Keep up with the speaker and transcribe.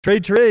Trey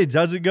Trades,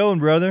 how's it going,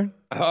 brother?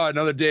 Oh,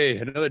 another day,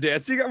 another day. I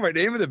see you got my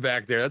name in the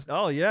back there. That's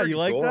Oh yeah, you pretty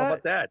like cool. How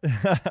about that?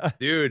 that?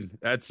 Dude,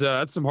 that's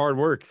some hard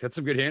work. That's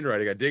some good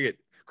handwriting. I dig it.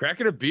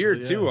 Cracking a Oh beer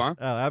too, yeah. huh?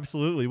 Oh,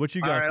 absolutely. What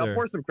you All got right, I'll there?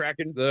 pour some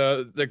Kraken.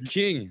 The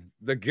king,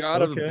 the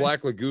god of the Okay.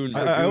 Black Lagoon,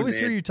 I Lagoon, always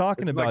hear man. you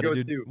talking This is my about it,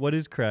 dude. go-to. What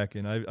is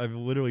Kraken? I've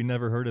literally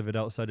never heard of it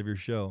outside of your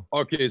show.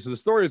 Okay, so the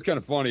story is kind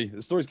of funny.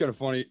 The story's kind of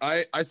funny.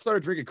 I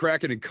started drinking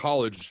Kraken in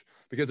college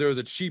because there was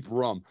a cheap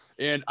rum,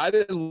 and I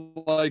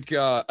didn't like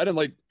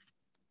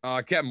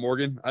Captain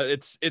Morgan.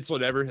 It's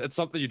whatever. It's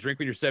something you drink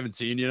when you're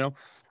 17, you know.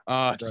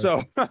 Right.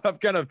 So I've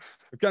kind of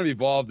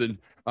evolved, and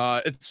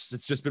it's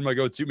just been my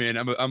go-to, man.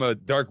 I'm a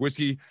dark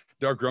whiskey,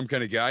 dark rum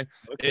kind of guy.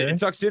 It Okay.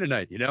 tucks in at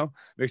night, you know,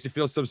 makes you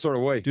feel some sort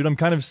of way. Dude, I'm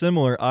kind of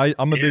similar.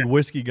 I'm a Yeah. big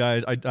whiskey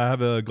guy. I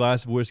have a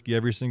glass of whiskey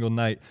every single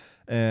night,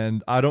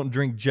 and I don't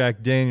drink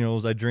Jack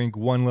Daniels. I drink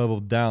one level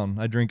down.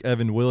 I drink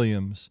Evan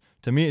Williams.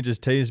 To me, it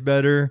just tastes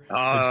better. It's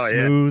Oh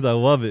yeah. smooth. I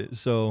love it.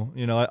 So,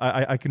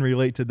 I can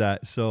relate to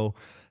that. So,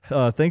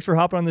 thanks for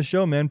hopping on the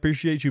show, man.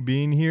 Appreciate you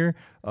being here.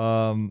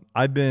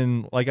 I've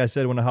been, like I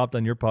said when I hopped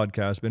on your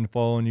podcast, been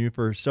following you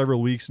for several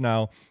weeks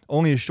now.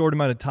 Only a short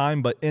amount of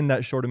time, but in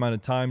that short amount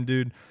of time,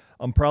 dude,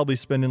 I'm probably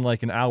spending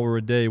like an hour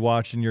a day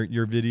watching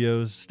your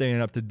videos, staying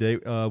up to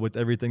date with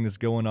everything that's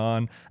going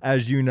on.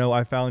 As you know,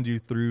 I found you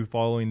through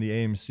following the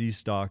AMC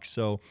stock.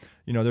 So,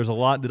 there's a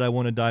lot that I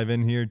want to dive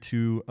in here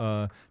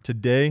to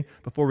today.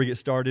 Before we get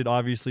started,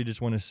 obviously, just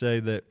want to say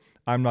that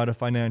I'm not a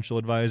financial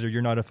advisor.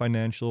 You're not a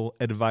financial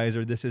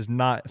advisor. This is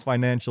not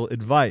financial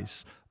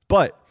advice.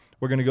 But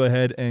we're going to go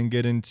ahead and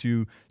get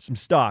into some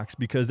stocks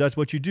because that's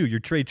what you do. You're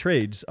trade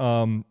trades.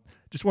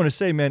 Just want to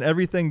say, man,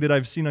 everything that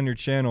I've seen on your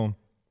channel,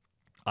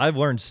 I've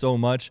learned so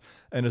much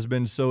and it's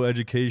been so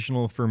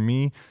educational for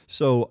me.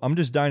 So I'm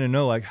just dying to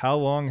know, like, how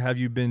long have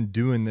you been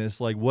doing this?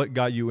 Like, what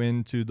got you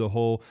into the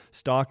whole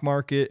stock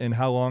market and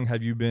how long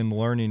have you been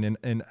learning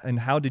and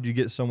how did you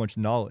get so much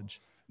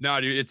knowledge? No,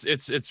 dude,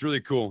 it's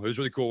really cool. It was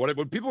really cool.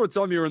 When people were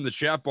telling me you were in the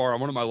chat bar on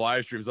one of my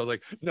live streams, I was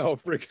like, no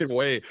freaking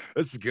way.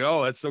 Let's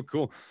go. That's so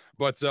cool.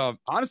 But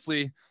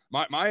honestly,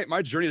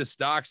 my journey to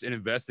stocks and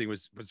investing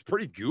was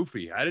pretty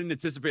goofy. I didn't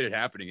anticipate it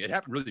happening. It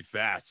happened really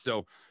fast.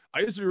 So I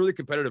used to be a really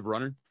competitive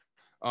runner.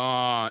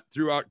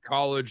 Throughout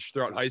college,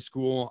 throughout high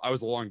school, I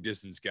was a long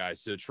distance guy.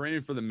 So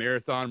training for the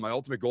marathon, my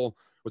ultimate goal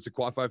was to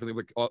qualify for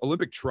the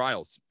Olympic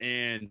trials,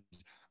 and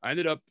I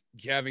ended up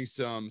having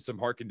some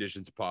heart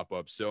conditions pop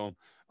up. So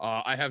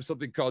I have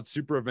something called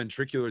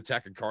supraventricular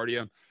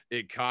tachycardia.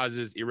 It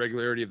causes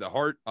irregularity of the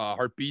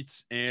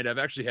heartbeats, and I've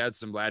actually had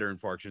some bladder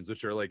infarctions,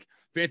 which are like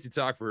fancy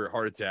talk for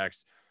heart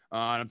attacks.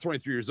 And I'm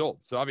 23 years old,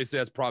 so obviously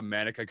that's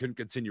problematic. I couldn't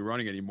continue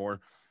running anymore,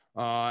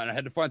 and I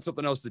had to find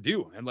something else to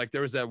do. And like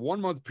there was that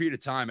 1 month period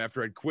of time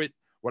after I'd quit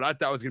what I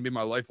thought was going to be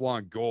my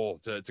lifelong goal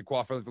to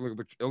qualify for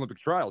the Olympic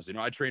trials.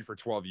 I trained for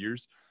 12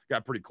 years,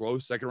 got pretty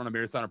close. I could run a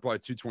marathon at probably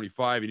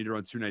 225. You need to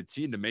run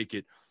 219 to make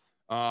it.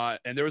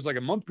 And there was like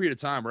a month period of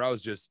time where I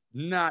was just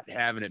not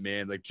having it,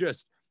 man.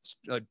 Just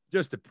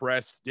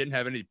depressed, didn't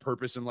have any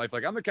purpose in life.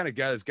 Like I'm the kind of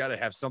guy that's got to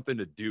have something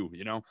to do,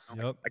 you know.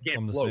 Yep, I can't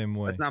I'm the float. same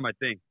That's way. not my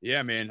thing.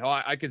 Yeah, man. Oh,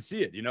 I can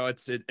see it.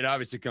 It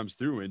obviously comes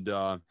through.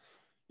 And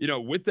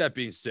with that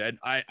being said,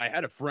 I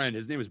had a friend.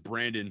 His name was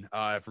Brandon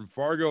from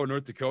Fargo,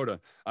 North Dakota.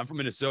 I'm from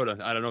Minnesota.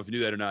 I don't know if you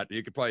knew that or not.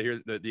 You could probably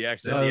hear the accent. The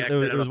accent. I It don't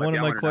know was if I'm one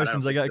of my yelling or not. I don't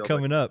questions I think got so, but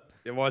coming up.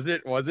 it was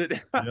it. Was it?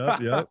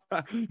 Yep, yep.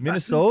 That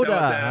Minnesota, was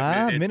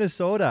that. huh?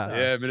 Minnesota.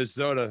 Yeah,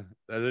 Minnesota.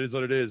 That is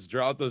what it is.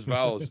 Draw out those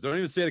vowels. Don't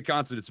even say the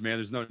consonants, man.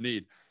 There's no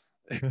need.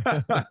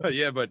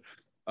 Yeah, but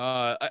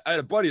I had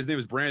a buddy. His name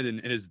was Brandon,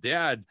 and his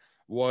dad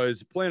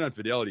was playing on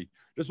Fidelity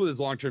just with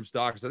his long-term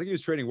stocks. I think he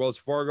was trading Wells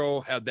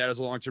Fargo, had that as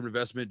a long-term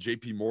investment,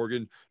 JP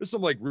Morgan, just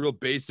some like real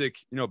basic,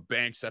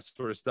 banks, that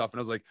sort of stuff. And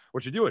I was like,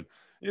 what you doing?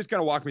 He just kind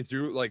of walked me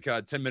through like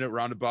a 10-minute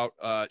roundabout.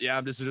 Yeah,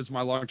 this is just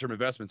my long-term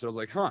investment. So I was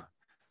like, huh,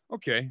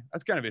 okay,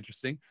 that's kind of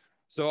interesting.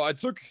 So I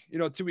took,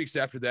 2 weeks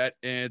after that,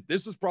 and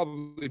this was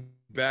probably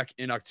back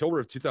in October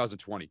of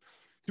 2020.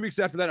 2 weeks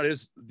after that, I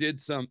just did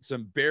some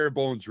bare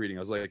bones reading. I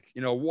was like,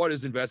 what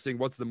is investing?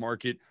 What's the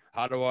market?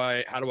 How do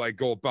I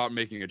go about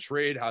making a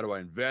trade? How do I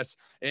invest?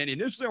 And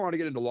initially, I want to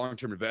get into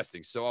long-term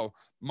investing. So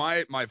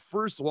my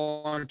first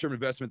long-term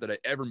investment that I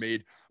ever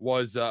made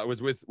was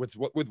with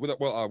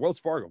Wells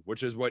Fargo,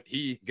 which is what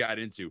he got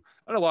into.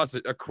 I lost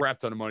a crap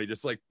ton of money,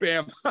 just like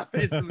bam,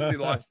 instantly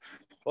lost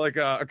like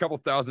a couple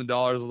 $1,000s.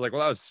 I was like,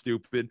 well, that was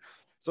stupid.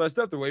 So I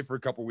stepped away for a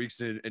couple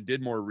weeks and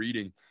did more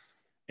reading.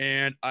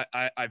 And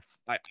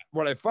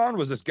what I found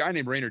was this guy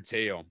named Rainer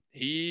Teo.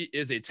 He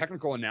is a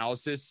technical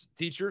analysis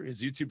teacher.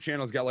 His YouTube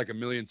channel has got like 1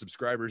 million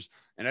subscribers.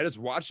 And I just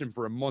watched him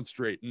for a month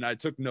straight. And I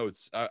took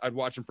notes. I'd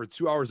watch him for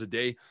 2 hours a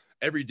day,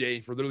 every day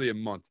for literally a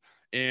month.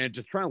 And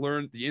just trying to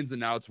learn the ins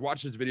and outs,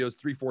 watch his videos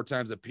 3-4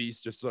 times a piece,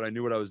 just so that I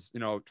knew what I was,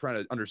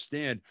 trying to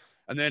understand.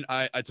 And then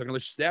I took another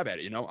stab at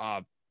it,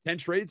 10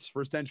 trades,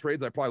 first 10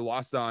 trades, I probably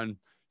lost on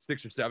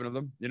 6 or 7 of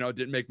them,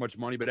 didn't make much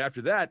money. But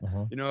after that,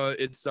 Uh-huh.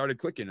 it started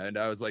clicking. And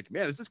I was like,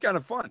 man, this is kind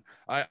of fun.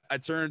 I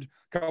turned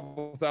a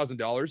couple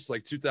 $1,000s,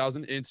 like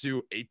 2,000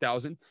 into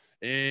 8,000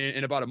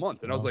 in about a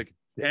month. And I was Wow. like,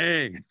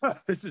 dang,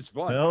 this is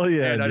fun. Hell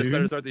yeah, And I decided to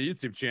dude. start the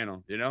YouTube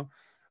channel, you know?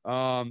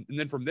 And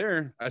then from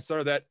there, I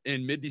started that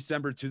in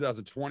mid-December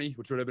 2020,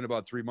 which would have been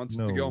about 3 months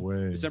No ago,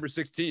 way. December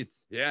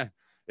 16th. Yeah.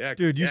 Yeah.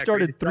 Dude, you Yeah. Crazy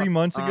started 3 stuff.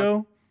 months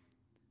ago?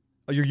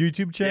 Your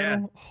YouTube Yeah.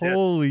 channel? Yeah.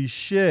 Holy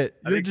shit.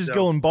 I You're think just so.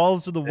 going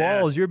balls to the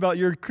Yeah. walls.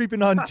 You're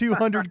creeping on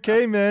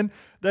 200K, man.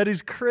 That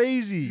is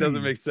crazy.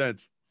 Doesn't make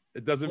sense.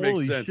 It doesn't make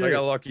Holy sense. shit. I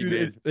got lucky, Dude,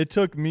 man. it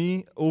took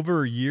me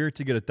over a year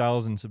to get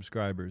 1,000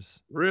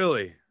 subscribers.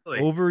 Really?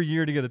 Over a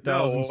year to get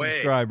 1,000 No way.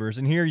 subscribers.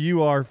 And here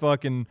you are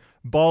fucking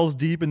balls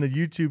deep in the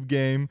YouTube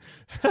game.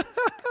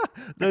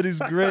 That is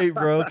great,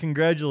 bro.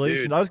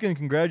 Congratulations. Dude. I was going to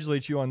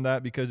congratulate you on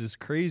that because it's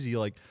crazy,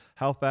 like,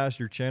 how fast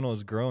your channel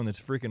has grown. It's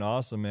freaking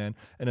awesome, man.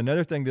 And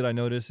another thing that I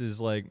noticed is,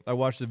 like, I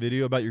watched a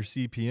video about your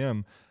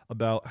CPM,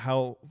 about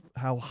how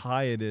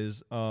high it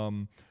is.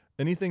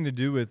 Anything to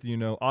do with, you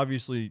know,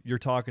 obviously you're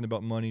talking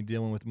about money,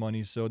 dealing with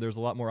money, so there's a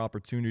lot more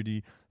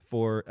opportunity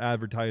for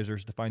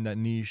advertisers to find that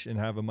niche and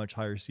have a much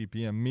higher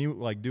CPM. Me,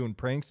 like, doing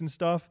pranks and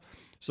stuff,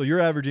 so you're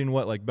averaging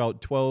what, like,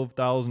 about $12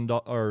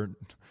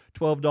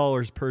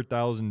 per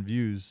 1,000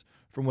 views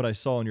from what I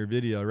saw in your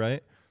video,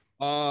 right?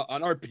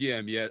 On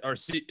RPM, yeah,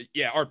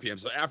 RPM.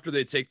 So after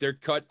they take their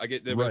cut, I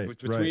get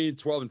between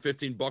 12 and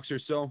 $15 or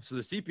so. So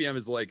the CPM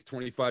is like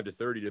 25 to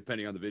 30,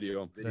 depending on the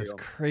video. That's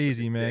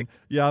crazy, man.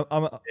 Yeah,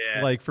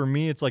 like, for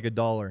me, it's like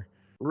 $1.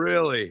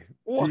 Really?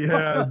 What?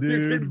 Yeah,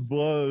 dude,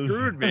 blows.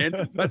 Screwed,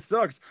 man. That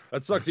sucks.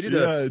 That sucks. You need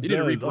to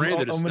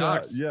rebrand it as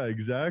stocks. Yeah,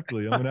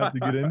 exactly. I'm gonna have to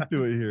get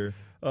into it here.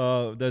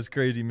 That's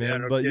crazy, man. Yeah,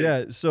 no but kidding.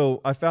 yeah, so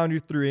I found you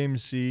through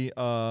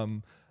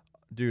AMC.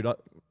 Dude,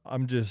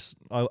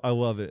 I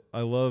love it.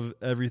 I love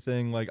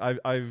everything. Like,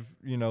 I've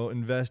you know,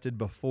 invested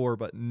before,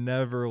 but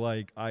never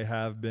like I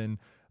have been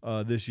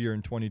this year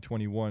in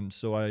 2021.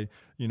 So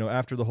you know,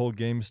 after the whole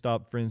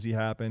GameStop frenzy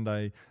happened,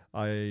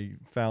 I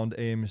found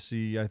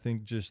AMC, I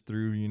think just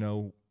through, you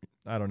know,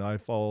 I don't know, I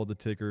follow the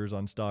tickers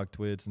on stock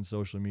twits and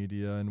social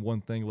media, and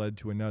one thing led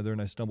to another,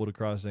 and I stumbled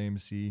across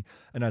AMC.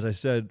 And as I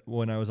said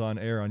when I was on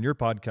air on your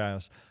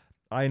podcast,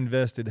 I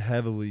invested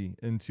heavily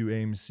into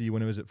AMC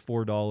when it was at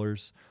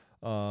 $4,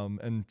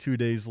 and 2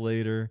 days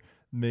later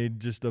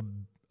made just a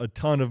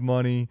ton of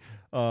money.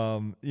 You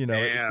know,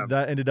 Damn.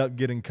 that ended up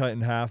getting cut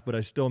in half, but I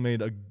still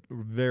made a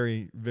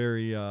very,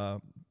 very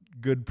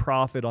good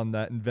profit on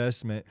that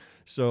investment.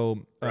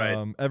 So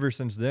ever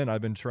since then,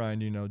 I've been trying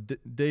to, you know,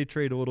 day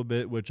trade a little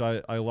bit, which I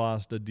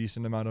lost a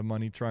decent amount of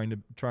money trying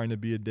to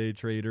be a day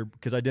trader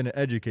because I didn't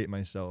educate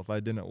myself.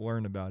 I didn't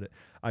learn about it.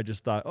 I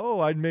just thought,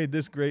 oh, I'd made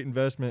this great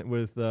investment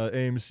with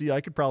AMC.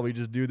 I could probably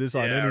just do this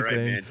on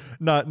anything.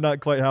 Right, not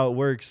quite how it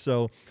works.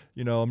 So,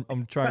 you know,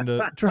 I'm trying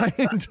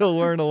to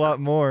learn a lot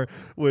more,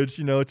 which,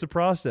 you know, it's a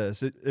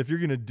process. If you're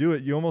going to do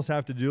it, you almost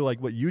have to do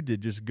like what you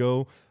did. Just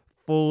go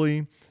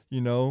fully, you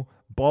know,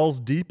 balls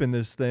deep in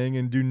this thing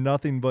and do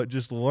nothing but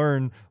just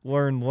learn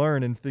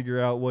and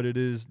figure out what it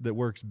is that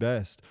works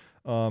best.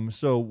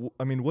 So,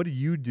 I mean, what do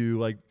you do?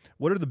 Like,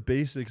 what are the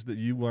basics that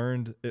you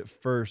learned at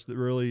first that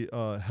really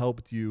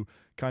helped you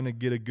kind of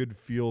get a good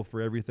feel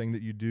for everything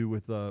that you do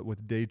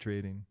with day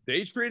trading?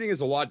 Day trading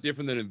is a lot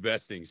different than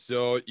investing.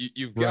 So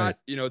you've got,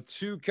 you know,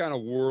 two kind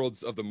of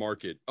worlds of the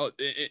market.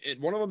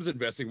 One of them is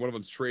investing, one of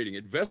them is trading.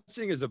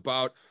 Investing is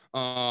about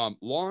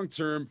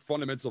long-term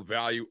fundamental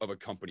value of a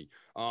company.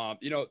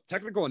 You know,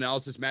 technical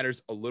analysis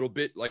matters a little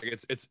bit. Like,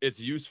 it's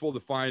useful to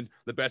find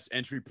the best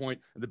entry point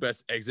and the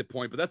best exit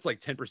point, but that's like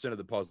 10% of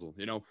the puzzle.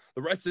 You know,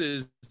 the rest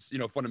is, you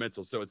know,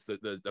 fundamental. So it's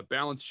the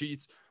balance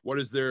sheets. What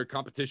is their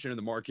competition in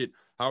the market?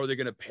 How are they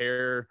going to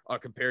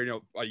compare, you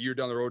know, a year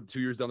down the road, 2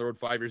 years down the road,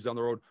 5 years down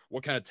the road?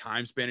 What kind of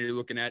time span are you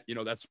looking at? You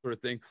know, that sort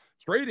of thing.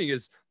 Trading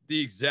is the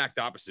exact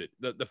opposite.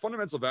 The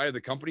fundamental value of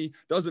the company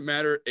doesn't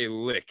matter a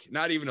lick,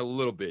 not even a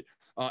little bit.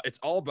 It's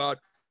all about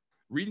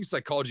reading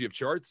psychology of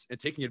charts and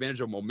taking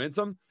advantage of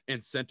momentum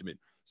and sentiment.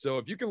 So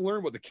if you can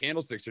learn what the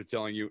candlesticks are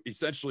telling you,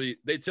 essentially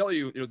they tell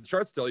you, you know, the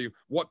charts tell you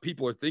what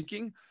people are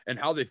thinking and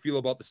how they feel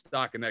about the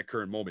stock in that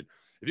current moment.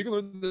 If you can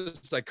learn the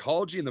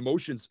psychology and the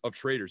motions of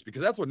traders,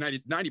 because that's what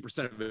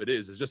 90% of it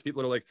is just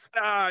people that are like,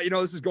 you know,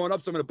 this is going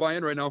up, so I'm going to buy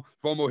in right now.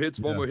 FOMO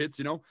hits,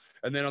 you know,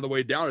 and then on the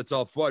way down, it's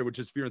all FUD, which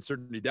is fear,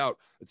 uncertainty, doubt.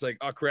 It's like,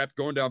 oh crap,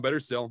 going down, better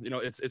sell. You know,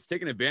 it's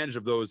taking advantage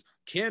of those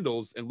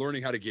candles and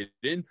learning how to get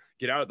in,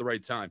 get out at the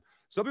right time.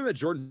 Something that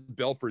Jordan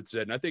Belfort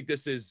said, and I think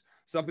this is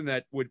something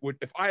that would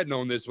if I had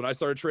known this when I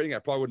started trading, I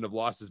probably wouldn't have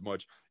lost as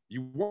much.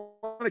 You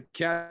want to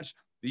catch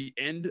the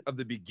end of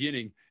the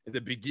beginning and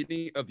the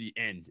beginning of the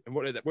end. And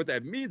what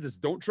that means is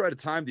don't try to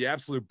time the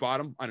absolute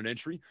bottom on an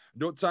entry.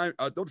 Don't try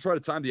to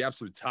time the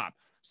absolute top.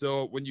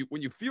 So when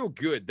you feel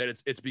good that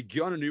it's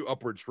begun a new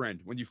upward trend,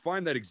 when you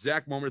find that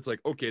exact moment, it's like,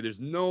 okay, there's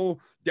no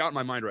doubt in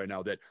my mind right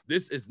now that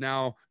this is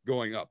now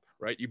going up,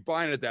 right? You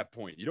buy it at that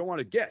point. You don't want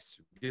to guess,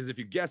 because if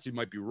you guess, you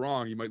might be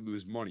wrong. You might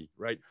lose money,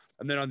 right?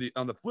 And then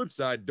on the flip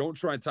side, don't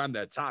try and time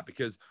that top,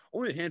 because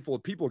only a handful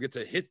of people get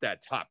to hit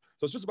that top.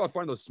 So it's just about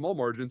finding those small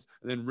margins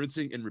and then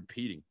rinsing and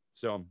repeating.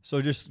 So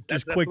just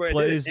quick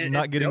plays,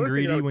 not getting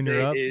greedy when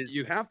you're up.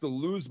 You have to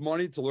lose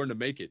money to learn to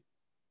make it.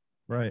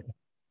 Right.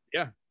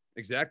 Yeah.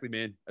 Exactly,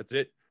 man. That's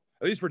it.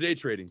 at least for day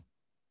trading,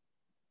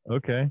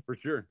 Okay. for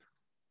sure.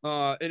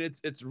 And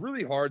it's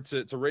really hard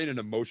to rein in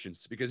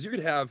emotions because you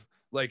could have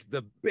like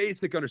the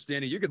basic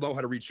understanding. You could know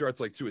how to read charts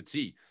like to a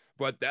T,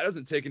 but that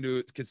doesn't take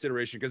into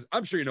consideration because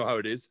I'm sure you know how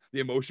it is,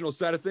 the emotional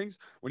side of things.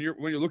 When you're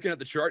looking at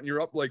the chart and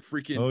you're up like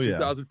freaking Oh yeah.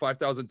 $2,000,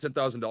 $5,000,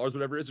 $10,000,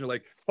 whatever it is, and you're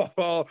like,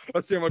 oh,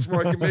 let's see how much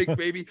more I can make,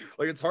 baby.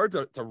 Like it's hard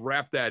to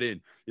wrap that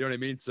in. You know what I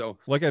mean? So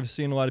Like I've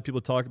seen a lot of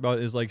people talk about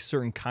is like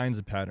certain kinds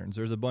of patterns.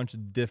 There's a bunch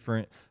of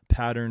different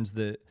patterns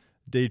that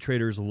day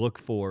traders look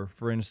for.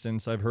 For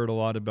instance, I've heard a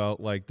lot about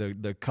like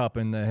the cup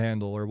and the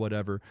handle or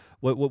whatever.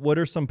 What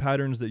are some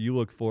patterns that you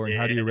look for, and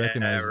how do you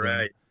recognize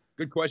them?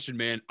 good question,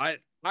 man.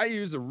 I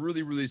use a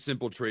really really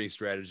simple trading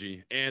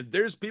strategy, and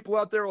there's people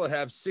out there that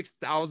have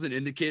 6,000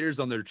 indicators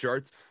on their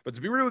charts. But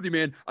to be real with you,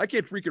 man, I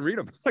can't freaking read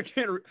them. I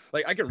can't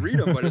like I can read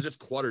them, but it just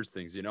clutters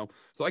things, you know.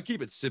 So I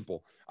keep it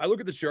simple. I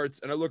look at the charts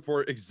and I look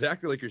for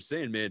exactly like you're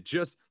saying, man,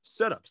 just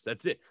setups.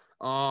 That's it.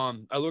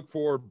 I look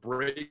for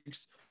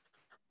breaks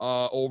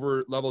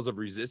over levels of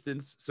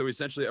resistance. So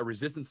essentially, a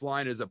resistance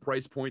line is a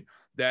price point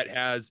that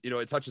has,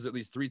 it touches at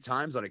least 3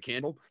 times on a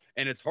candle,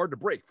 and it's hard to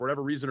break for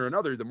whatever reason or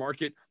another. The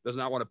market does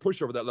not want to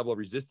push over that level of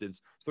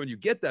resistance. So when you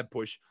get that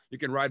push, you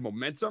can ride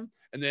momentum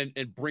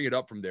and bring it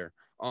up from there.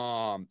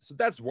 So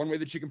that's one way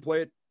that you can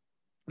play it.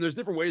 There's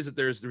different ways that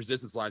there's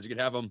resistance lines. You can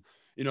have them,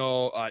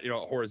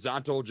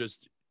 horizontal,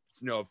 just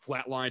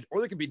flatlined,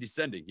 or they can be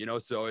descending,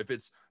 so if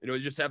it's, you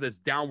just have this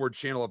downward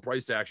channel of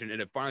price action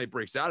and it finally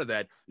breaks out of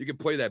that, you can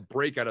play that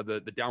break out of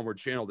the downward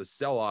channel, to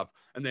sell off,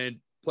 and then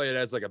play it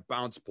as like a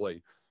bounce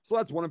play. So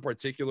that's one in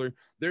particular.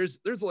 There's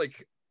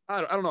like, I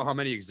don't know how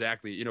many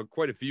exactly,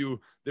 quite a few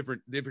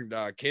different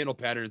candle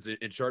patterns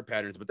and chart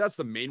patterns, but that's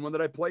the main one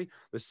that I play.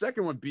 The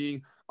second one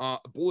being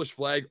bullish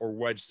flag or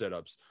wedge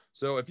setups.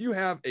 So if you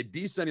have a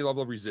descending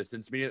level of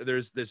resistance, meaning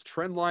there's this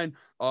trend line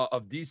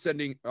of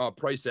descending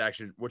price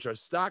action, which a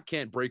stock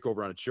can't break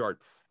over on a chart,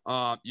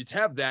 you'd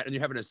have that, and you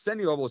have an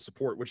ascending level of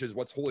support, which is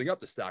what's holding up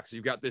the stock. So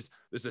you've got this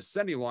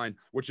ascending line,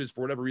 which is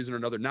for whatever reason or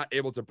another not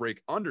able to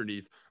break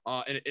underneath,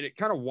 and it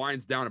kind of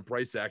winds down in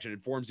price action.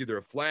 It forms either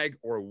a flag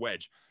or a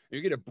wedge. And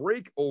you get a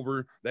break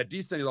over that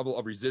descending level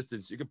of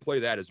resistance, you can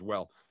play that as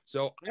well.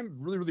 So I'm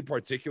really, really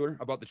particular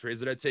about the trades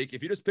that I take.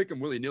 If you just pick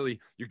them willy-nilly,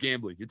 you're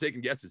gambling. You're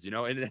taking guesses,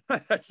 and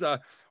that's over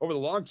the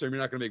long term,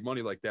 you're not going to make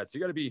money like that. So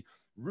you got to be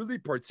really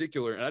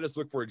particular, and I just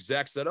look for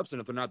exact setups,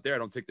 and if they're not there, I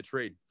don't take the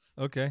trade.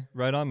 Okay,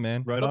 right on,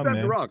 man. Right on, Sometimes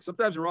man. you're wrong.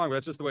 Sometimes you're wrong, but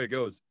that's just the way it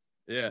goes.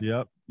 Yeah.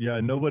 Yep.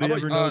 Yeah. Nobody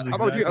ever knows exactly. How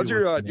about you? How's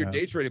your what's your gonna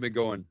day trading been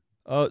going?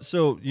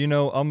 So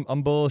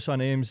I'm bullish on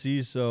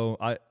AMC. So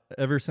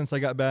ever since I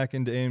got back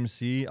into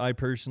AMC, I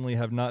personally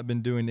have not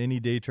been doing any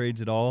day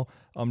trades at all.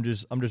 I'm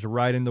just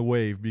riding the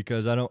wave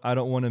because I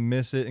don't want to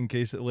miss it in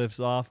case it lifts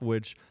off,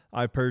 which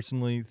I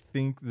personally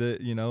think that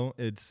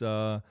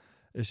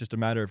it's just a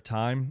matter of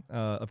time.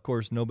 Of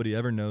course, nobody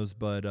ever knows,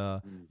 but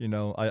I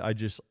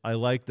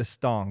like the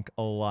stonk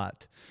a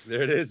lot.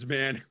 There it is,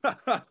 man.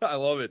 I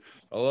love it.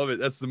 I love it.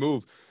 That's the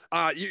move.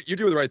 You're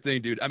doing the right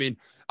thing, dude. I mean,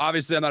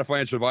 obviously, I'm not a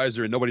financial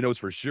advisor, and nobody knows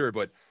for sure,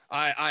 but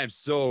I am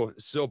so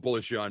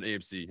bullish on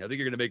AMC. I think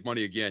you're going to make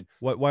money again.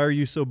 Why are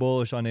you so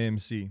bullish on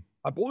AMC?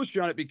 I'm bullish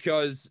on it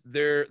because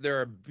there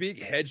are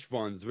big hedge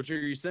funds, which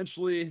are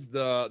essentially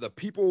the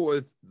people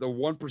with the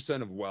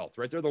 1% of wealth,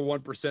 right? They're the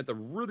 1%, the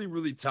really,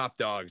 really top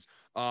dogs.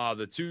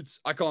 The toots,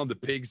 I call them the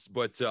pigs,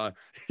 but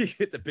you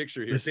get the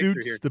picture here. The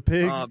suits, the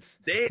pigs.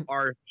 They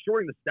are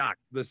shorting the stock.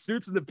 The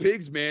suits and the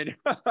pigs, man.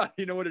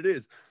 You know what it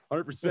is,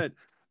 100%.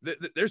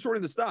 They're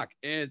shorting the stock,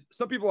 and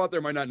some people out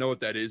there might not know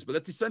what that is, but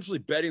that's essentially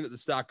betting that the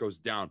stock goes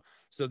down.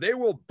 So they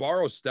will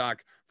borrow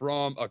stock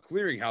from a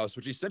clearinghouse,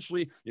 which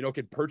essentially,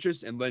 can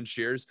purchase and lend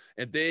shares,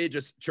 and they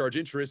just charge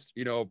interest,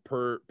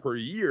 per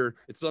year.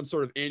 It's some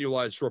sort of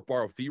annualized short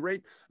borrow fee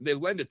rate. And they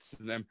lend it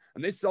to them,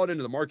 and they sell it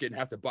into the market and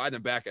have to buy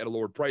them back at a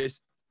lower price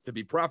to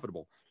be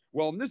profitable.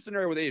 Well, in this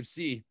scenario with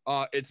AFC,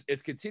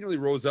 it's continually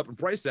rose up in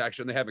price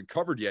action. They haven't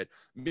covered yet,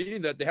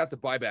 meaning that they have to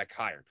buy back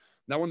higher.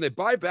 Now, when they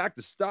buy back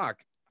the stock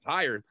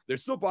higher, they're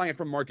still buying it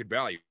from market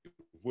value,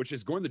 which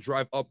is going to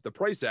drive up the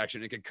price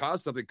action. It can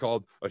cause something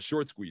called a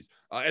short squeeze,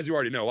 as you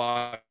already know,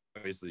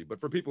 obviously. But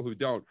for people who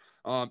don't,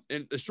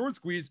 and the short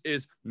squeeze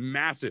is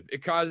massive.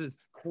 It causes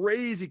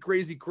crazy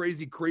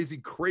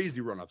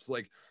run-ups.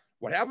 Like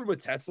what happened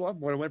with Tesla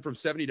when it went from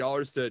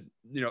 $70 to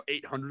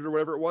 $800 or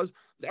whatever it was.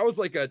 That was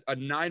like a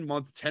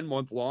 9-month,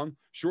 10-month long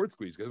short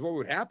squeeze. Because what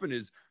would happen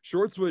is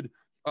shorts would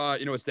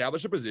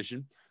establish a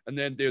position, and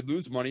then they would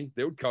lose money.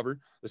 They would cover.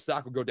 The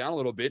stock would go down a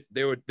little bit.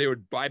 They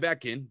would buy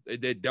back in.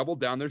 They'd double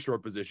down their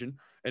short position,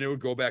 and it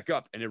would go back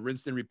up. And it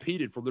rinsed and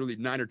repeated for literally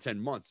 9 or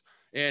 10 months.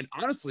 And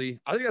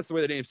honestly, I think that's the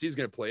way that AMC is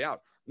going to play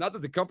out. Not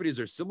that the companies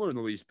are similar in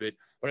the least bit,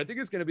 but I think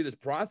it's going to be this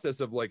process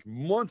of like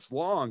months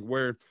long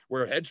where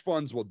hedge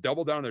funds will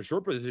double down their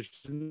short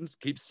positions,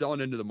 keep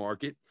selling into the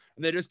market,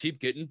 and they just keep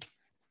getting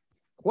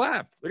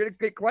clapped. They're gonna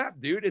get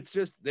clapped, dude. It's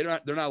just they're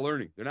not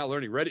learning. They're not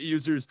learning. Reddit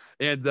users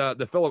and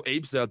the fellow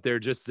apes out there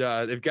just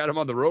they've got them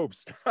on the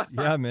ropes.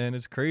 Yeah, man,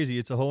 it's crazy.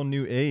 It's a whole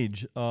new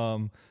age.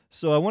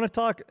 So I want to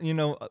talk,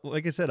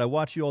 like I said, I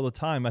watch you all the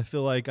time. I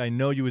feel like I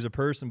know you as a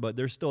person, but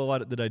there's still a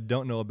lot that I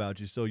don't know about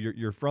you. So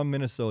you're from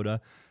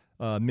Minnesota,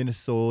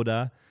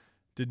 Minnesota.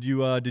 Did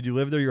you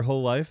live there your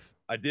whole life?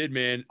 I did,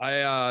 man.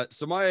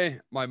 So my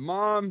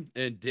mom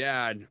and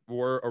dad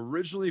were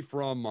originally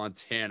from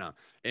Montana,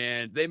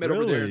 and they met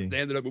over there. Really? They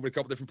ended up moving a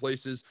couple different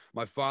places.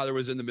 My father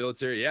was in the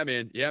military. Yeah,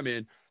 man. Yeah,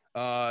 man.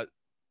 Uh,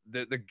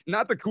 the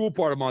not the cool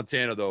part of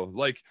Montana though,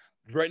 like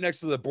right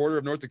next to the border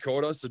of North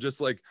Dakota. So just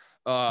like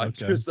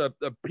Okay. just a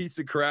piece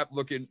of crap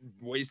looking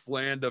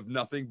wasteland of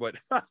nothing. But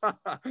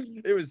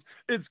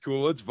it's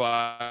cool. It's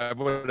vibe.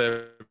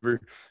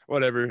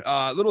 Whatever.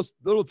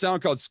 Little town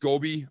called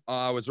Scobie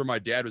was where my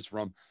dad was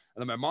from.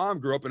 And then my mom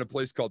grew up in a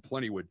place called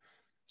Plentywood.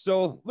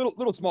 So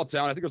little small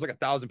town. I think there was like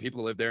 1,000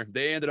 people that lived there.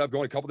 They ended up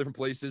going a couple different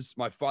places.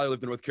 My father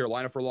lived in North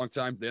Carolina for a long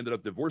time. They ended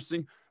up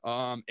divorcing.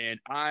 And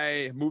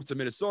I moved to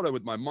Minnesota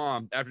with my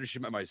mom after she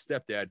met my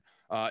stepdad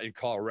in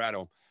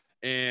Colorado.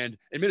 And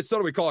in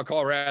Minnesota, we call it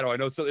Colorado. I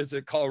know, so it's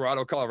a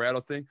Colorado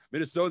thing.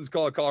 Minnesotans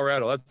call it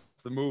Colorado.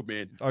 That's the move,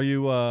 man. Are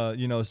you,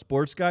 a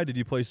sports guy? Did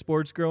you play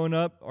sports growing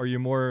up? Are you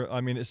more?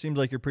 I mean, it seems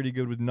like you're pretty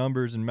good with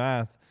numbers and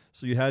math,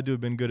 so you had to have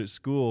been good at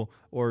school.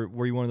 Or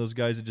were you one of those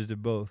guys that just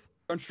did both?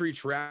 Country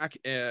track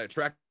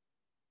guy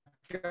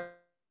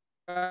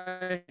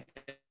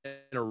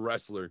and a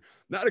wrestler.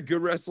 Not a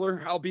good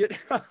wrestler, albeit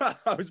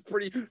I was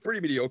pretty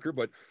mediocre,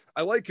 but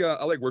I like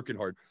working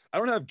hard. I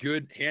don't have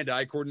good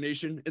hand-eye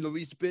coordination in the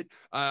least bit,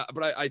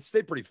 but I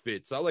stay pretty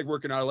fit. So I like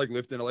working out, I like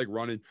lifting, I like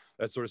running,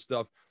 that sort of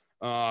stuff.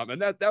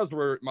 And that was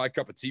where my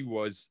cup of tea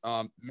was.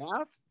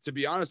 Math, to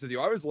be honest with you,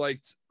 I always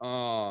liked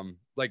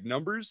like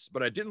numbers,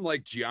 but I didn't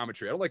like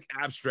geometry. I don't like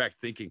abstract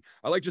thinking.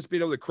 I like just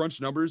being able to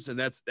crunch numbers, and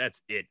that's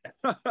it.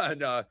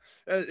 And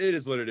it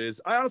is what it is.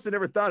 I honestly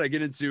never thought I'd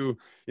get into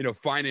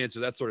finance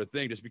or that sort of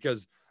thing, just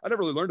because I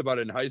never really learned about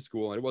it in high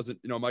school, and it wasn't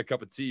my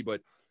cup of tea.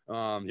 But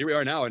here we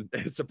are now, and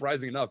it's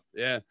surprising enough.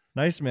 Yeah.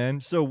 Nice,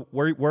 man. So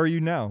where are you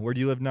now? Where do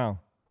you live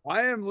now?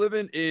 I am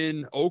living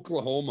in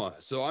Oklahoma,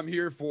 so I'm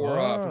here for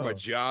my Oh,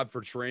 job,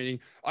 for training.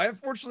 I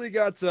unfortunately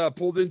got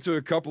pulled into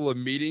a couple of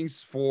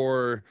meetings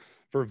for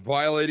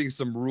violating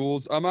some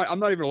rules. I'm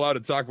not even allowed to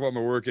talk about my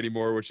work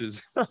anymore, which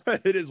is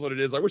it is what it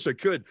is. I wish I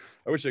could.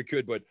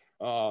 But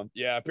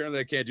yeah, apparently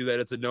I can't do that.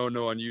 It's a no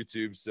on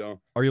YouTube.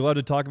 So are you allowed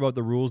to talk about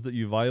the rules that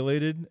you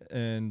violated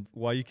and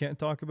why you can't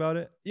talk about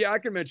it? yeah, I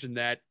can mention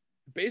that.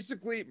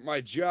 Basically, my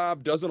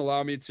job doesn't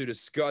allow me to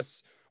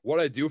discuss what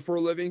I do for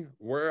a living,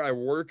 where I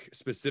work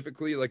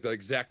specifically, like the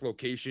exact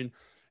location,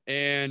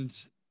 and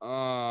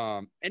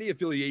any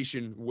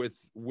affiliation with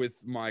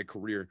my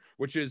career,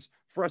 which is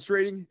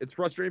frustrating. It's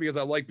frustrating because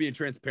I like being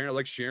transparent. I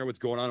like sharing what's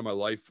going on in my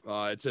life.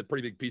 It's a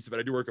pretty big piece of it.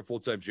 I do work a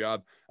full-time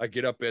job. I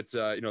get up at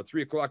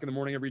 3 o'clock in the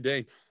morning every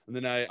day, and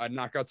then I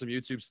knock out some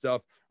YouTube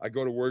stuff. I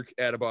go to work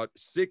at about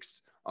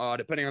 6,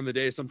 depending on the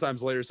day,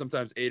 sometimes later,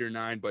 sometimes 8 or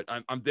 9, but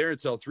I'm there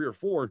until 3 or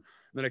 4.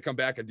 And then I come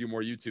back and do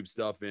more YouTube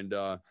stuff. And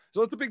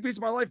so it's a big piece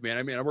of my life, man.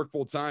 I mean, I work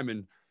full time,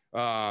 and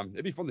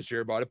it'd be fun to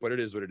share about it, but it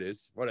is what it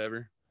is.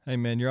 Whatever. Hey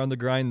man, you're on the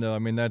grind though. I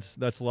mean, that's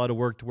a lot of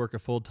work to work a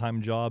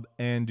full-time job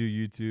and do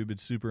YouTube.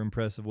 It's super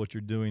impressive what you're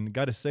doing.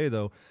 Got to say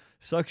though,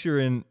 sucks you're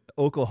in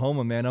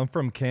Oklahoma, man. I'm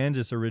from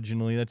Kansas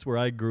originally. That's where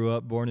I grew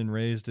up, born and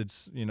raised.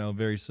 It's,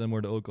 very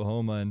similar to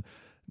Oklahoma, and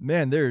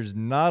man, there's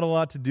not a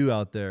lot to do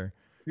out there.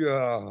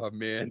 Oh,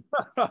 man.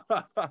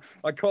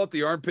 I call it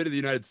the armpit of the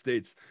United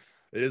States.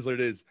 It is what it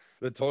is.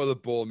 The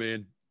toilet bowl,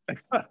 man. Hey,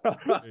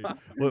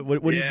 what do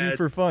you do Yeah,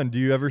 for fun? Do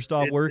you ever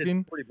stop it's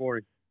working? pretty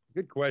boring.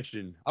 Good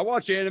question. I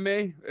watch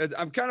anime.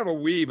 I'm kind of a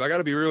weeb. I got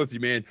to be real with you,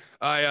 man.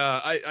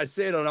 I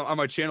say it on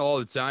my channel all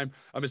the time.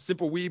 I'm a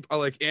simple weeb. I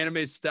like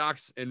anime,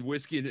 stocks, and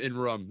whiskey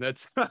and rum.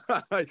 That's I'm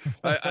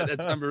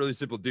a really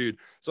simple dude.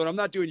 So when I'm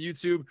not doing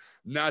YouTube,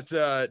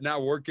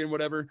 not working,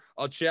 whatever,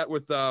 I'll chat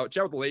with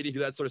the lady, do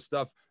that sort of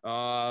stuff.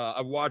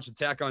 I watched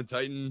Attack on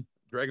Titan,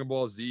 Dragon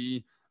Ball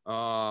Z.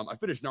 I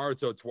finished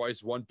Naruto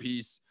twice, One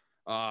Piece.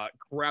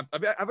 Crap.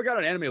 I've got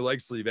an anime leg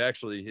sleeve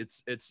actually.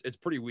 It's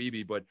pretty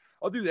weeby, but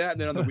I'll do that, and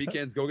then on the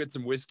weekends go get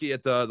some whiskey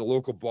at the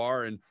local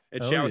bar and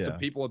Hell chat with some yeah.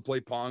 people and play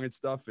pong and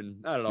stuff. And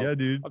I don't know. Yeah,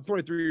 dude. I'm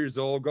 23 years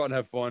old. Go out and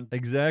have fun.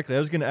 Exactly. I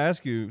was going to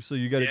ask you, so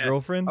you got a Yeah. How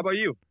girlfriend? about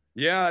you?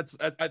 Yeah,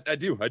 I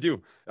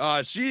do.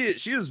 She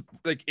is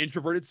like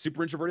introverted,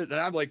 super introverted,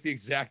 and I'm like the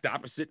exact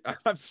opposite.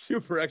 I'm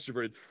super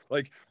extroverted.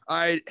 Like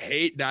I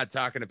hate not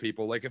talking to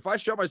people. Like if I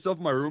shut myself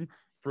in my room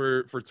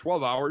for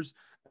 12 hours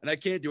and I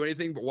can't do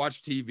anything but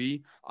watch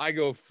TV, I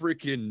go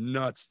freaking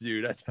nuts,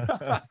 dude. That's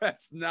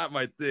that's not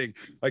my thing.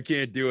 I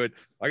can't do it.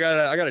 I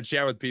gotta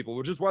chat with people,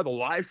 which is why the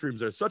live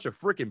streams are such a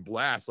freaking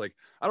blast. Like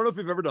I don't know if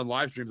you've ever done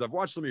live streams. I've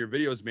watched some of your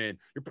videos, man.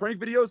 Your prank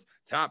videos,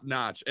 top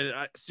notch. And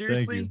Thank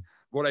seriously, you.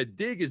 what I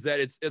dig is that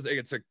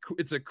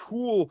it's a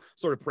cool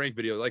sort of prank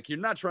video. Like you're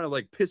not trying to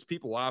like piss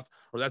people off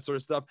or that sort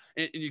of stuff,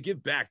 and you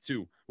give back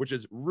too, which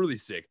is really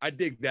sick. I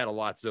dig that a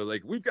lot. So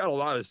like we've got a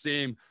lot of the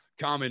same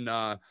common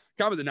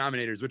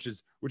denominators, which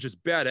is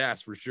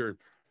badass for sure.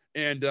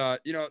 And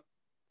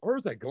where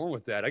was I going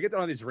with that? I get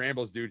down on these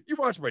rambles, dude. You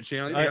watch my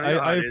channel. You know how I it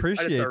is. I just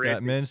appreciate start that,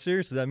 ranting. man.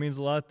 Seriously, that means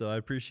a lot, though. I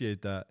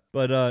appreciate that.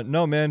 But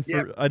no, man.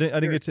 Yeah, I didn't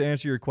sure. get to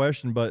answer your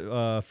question,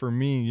 but for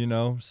me,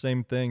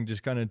 same thing.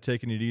 Just kind of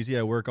taking it easy.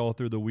 I work all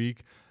through the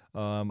week.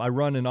 I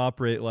run and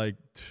operate like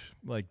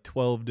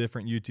 12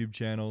 different YouTube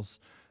channels.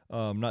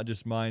 Not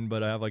just mine,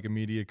 but I have like a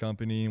media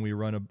company, and we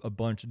run a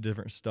bunch of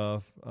different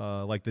stuff.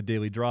 Like the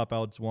Daily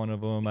Dropout's one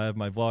of them. I have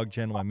my vlog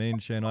channel, my main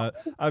channel.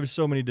 I have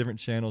so many different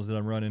channels that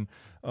I'm running.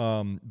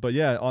 But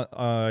yeah,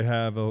 I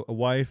have a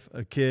wife,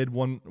 a kid,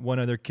 one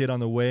other kid on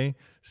the way.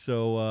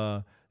 So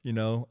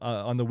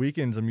on the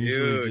weekends, I'm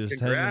usually Dude, just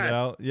hanging congrats.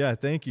 out. Yeah,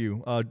 thank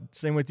you.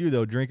 Same with you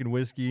though, drinking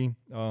whiskey.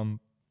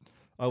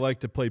 I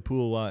like to play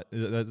pool a lot.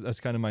 That's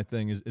kind of my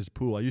thing is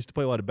pool. I used to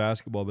play a lot of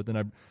basketball, but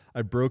then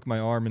I broke my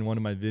arm in one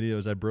of my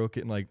videos. I broke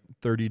it in like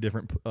 30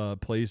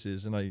 different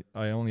places, and I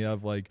only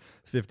have like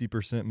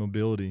 50%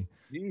 mobility.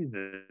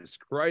 Jesus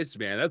Christ,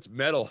 man, that's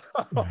metal.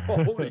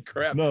 Holy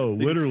crap. No,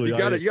 You, literally, you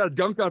gotta you gotta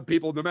dunk on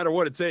people no matter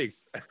what it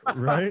takes.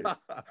 right?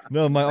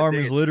 No, my I arm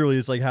dig is it. literally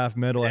it's like half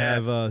metal. I Yeah,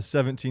 have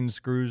 17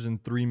 screws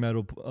and 3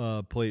 metal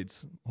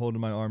plates holding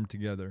my arm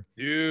together.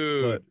 But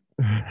dude,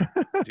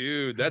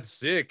 dude, that's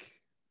sick.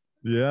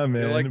 yeah,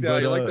 You're like man. the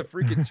you're like the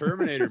freaking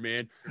Terminator,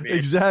 man.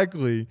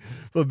 Exactly.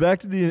 But back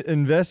to the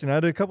investing. I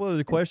had a couple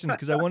other questions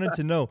because I wanted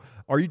to know,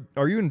 are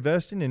you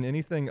investing in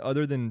anything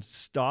other than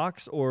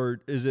stocks,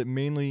 or is it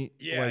mainly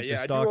Yeah, like the yeah.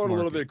 I do stock own a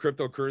little market? bit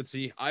of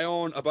cryptocurrency. I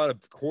own about a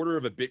quarter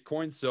of a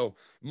Bitcoin. So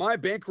my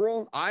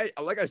bankroll,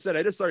 like I said,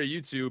 I just started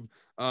YouTube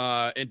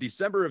in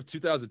December of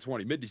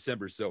 2020,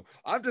 mid-December. So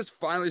I'm just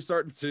finally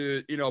starting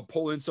to,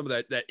 pull in some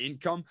of that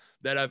income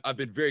that I've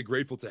been very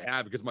grateful to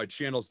have because my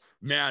channel's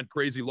man,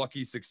 crazy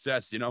lucky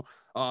success.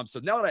 So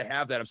now that I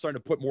have that, I'm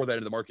starting to put more of that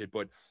into the market.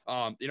 But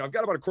I've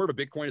got about a quarter of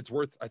a Bitcoin. It's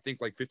worth, I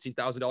think, like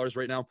 $15,000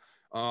 right now.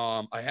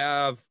 I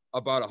have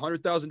about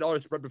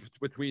 $100,000 spread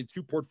between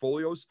two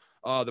portfolios.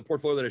 The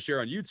portfolio that I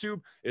share on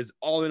YouTube is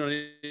all in on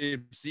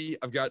AMC.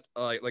 I've got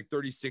like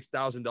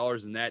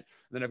 $36,000 in that. And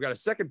then I've got a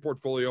second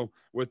portfolio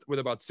with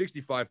about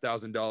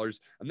 $65,000,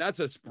 and that's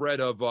a spread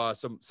of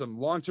some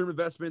long-term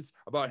investments,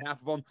 about half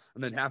of them,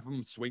 and then half of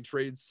them swing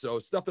trades. So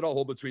stuff that I'll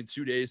hold between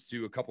 2 days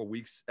to a couple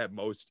weeks at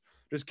most.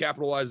 Just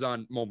capitalize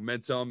on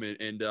momentum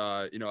and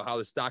how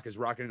the stock is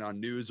rocketing on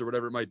news or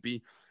whatever it might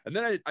be. And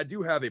then I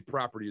do have a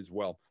property as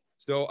well.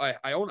 So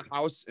I own a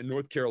house in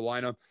North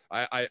Carolina.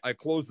 I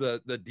closed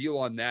the deal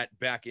on that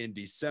back in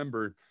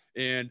December,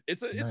 and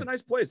it's a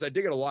nice place. I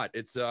dig it a lot.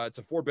 It's a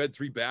 4-bed,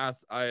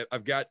 3-bath.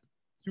 I've got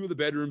 2 of the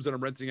bedrooms that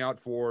I'm renting out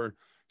for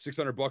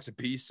 $600 a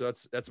piece. So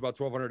that's about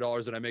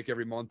 $1,200 that I make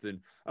every month, and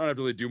I don't have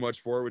to really do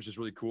much for it, which is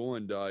really cool.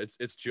 And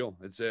it's chill.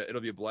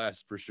 It'll be a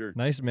blast for sure.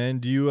 Nice, man.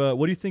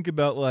 What do you think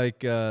about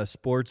like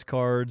sports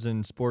cards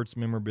and sports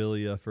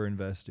memorabilia for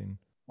investing?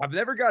 I've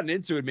never gotten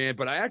into it, man,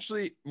 but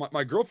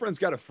my girlfriend's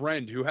got a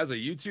friend who has a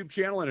YouTube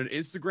channel and an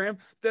Instagram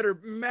that are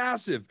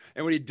massive.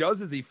 And what he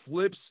does is he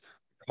flips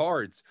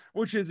cards,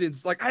 which is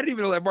it's like I didn't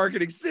even know that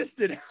market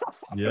existed.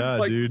 I was Yeah,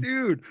 like, dude.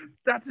 dude,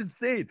 that's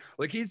insane.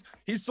 Like he's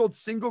sold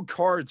single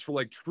cards for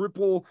like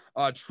triple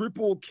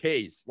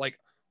Ks, like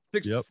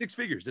Yep. six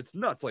figures. It's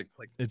nuts. Like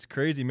It's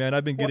crazy, man.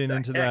 I've been what getting the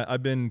into heck? that.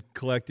 I've been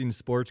collecting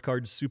sports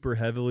cards super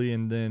heavily,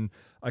 and then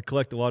I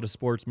collect a lot of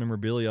sports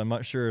memorabilia. I'm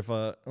not sure if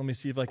let me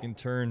see if I can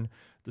turn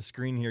the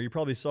screen here. You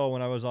probably saw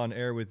when I was on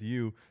air with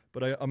you,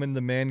 but I'm in the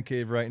man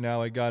cave right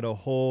now. I got a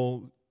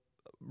whole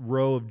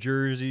row of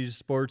jerseys,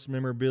 sports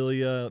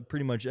memorabilia,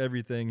 pretty much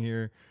everything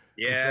here.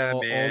 It's Yeah,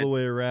 all the man.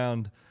 way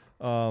around.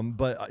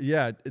 But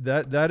yeah,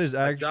 that is I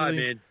saw it, actually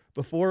man.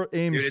 before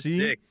Dude, it's AMC.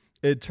 sick.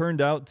 It turned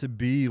out to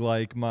be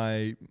like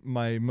my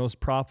most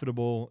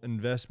profitable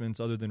investments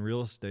other than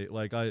real estate.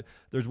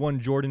 There's one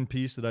Jordan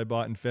piece that I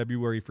bought in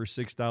February for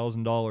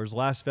 $6,000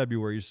 last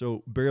February,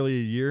 so barely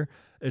a year.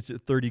 It's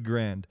at 30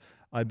 grand.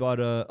 I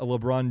bought a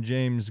LeBron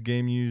James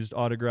game used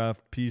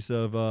autographed piece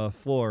of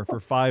floor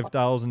for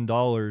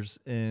 $5,000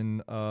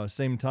 in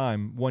same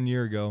time 1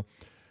 year ago.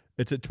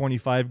 It's at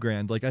 25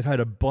 grand. Like I've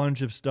had a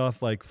bunch of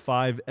stuff like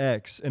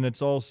 5x, and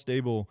it's all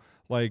stable.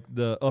 Like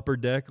the upper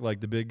deck,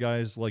 like the big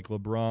guys like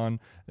LeBron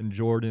and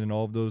Jordan and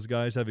all of those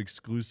guys have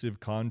exclusive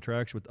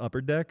contracts with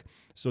Upper Deck,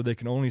 so they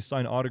can only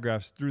sign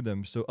autographs through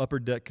them. So Upper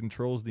Deck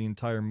controls the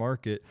entire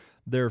market.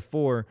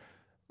 Therefore,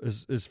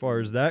 as far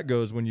as that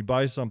goes, when you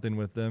buy something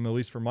with them, at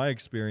least from my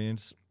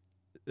experience,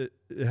 it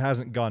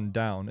hasn't gone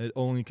down. It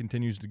only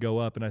continues to go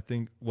up. And I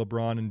think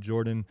LeBron and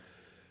Jordan,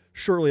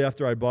 shortly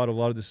after I bought a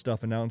lot of this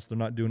stuff, announced they're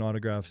not doing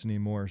autographs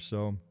anymore.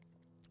 So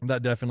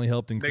that definitely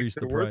helped Makes increase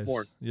the it worth price.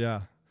 more.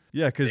 Yeah.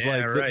 Yeah, because Yeah,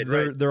 like right,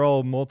 right. they're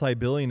all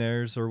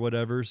multi-billionaires or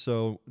whatever,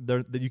 so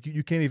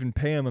you can't even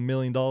pay them $1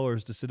 million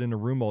to sit in a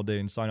room all day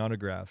and sign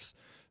autographs.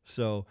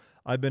 So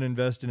I've been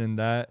investing in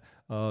that.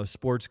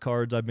 Sports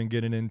cards I've been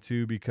getting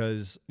into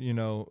because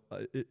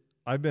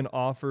I've been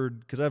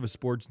offered, because I have a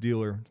sports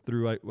dealer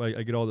through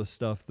I get all this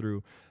stuff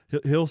through.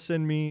 He'll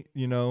send me,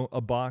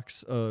 a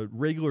box, a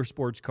regular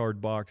sports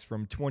card box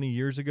from 20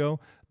 years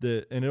ago,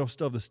 and it'll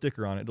still have the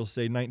sticker on it. It'll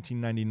say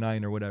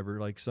 1999 or whatever.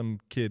 Like some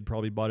kid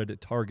probably bought it at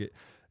Target,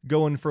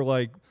 going for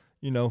like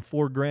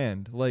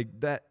 $4,000. Like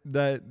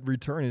that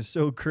return is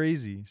so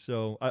crazy.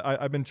 So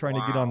I've been trying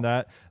to get on Wow.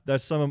 that.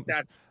 That's some of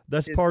That's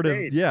that's part of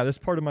insane. yeah, that's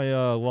part of my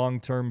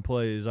long-term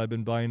plays. I've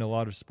been buying a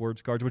lot of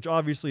sports cards, which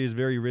obviously is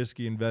very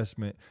risky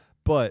investment,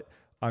 but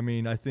I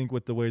mean, I think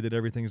with the way that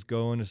everything's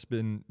going, it's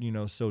been,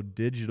 so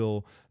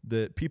digital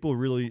that people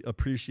really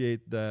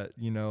appreciate that,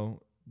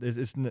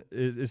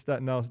 it's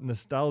that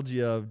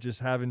nostalgia of just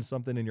having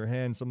something in your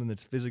hand, something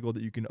that's physical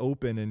that you can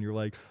open, and you're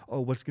like, oh,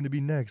 what's going to be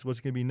next?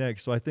 What's going to be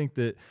next? So I think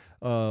that,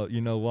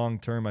 long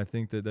term, I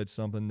think that that's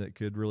something that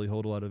could really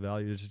hold a lot of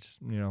value. It's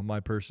just,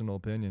 my personal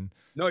opinion.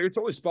 No, you're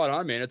totally spot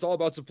on, man. It's all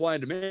about supply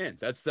and demand.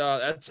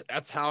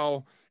 That's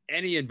how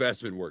any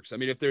investment works. I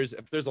mean, if there's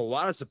a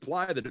lot of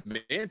supply, the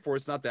demand for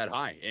it's not that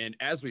high. And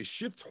as we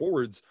shift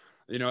towards,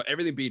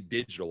 everything being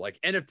digital, like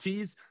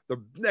NFTs, the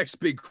next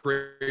big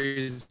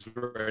craze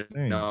right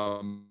Dang.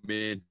 now,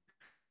 man.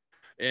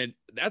 And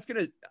that's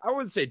gonna, I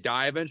wouldn't say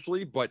die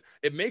eventually, but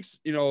it makes,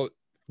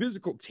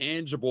 physical,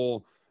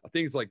 tangible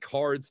things like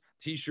cards,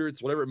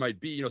 t-shirts, whatever it might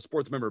be,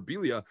 sports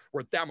memorabilia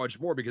worth that much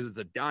more because it's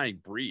a dying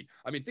breed.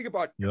 I mean, think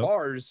about Yep.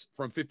 cars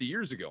from 50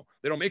 years ago.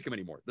 They don't make them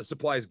anymore. The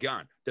supply is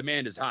gone.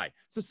 Demand is high.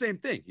 It's the same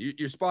thing.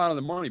 You're spot on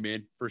the money,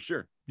 man, for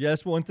sure. Yeah,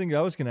 that's one thing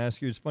I was going to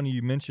ask you. It's funny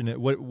you mentioned it.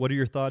 What are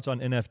your thoughts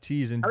on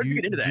NFTs, and How do did you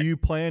you get into do that? you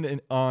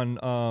plan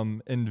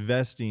on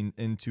investing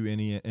into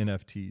any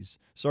NFTs?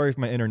 Sorry if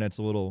my internet's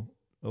a little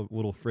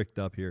fricked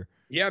up here.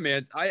 Yeah,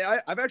 man.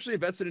 I've actually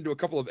invested into a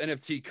couple of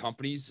NFT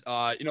companies.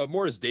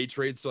 More as day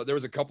trades. So there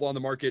was a couple on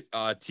the market,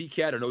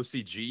 TCAT and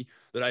OCG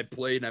that I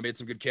played, and I made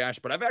some good cash.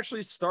 But I've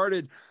actually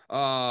started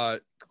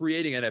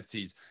creating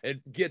NFTs. And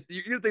you're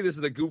gonna think this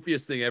is the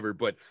goofiest thing ever,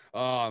 but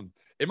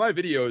in my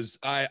videos,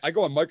 I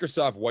go on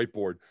Microsoft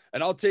Whiteboard,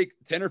 and I'll take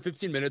 10 or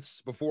 15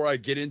 minutes before I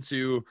get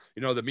into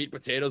the meat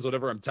potatoes,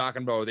 whatever I'm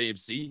talking about with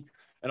AMC,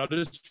 and I'll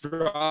just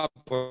drop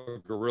a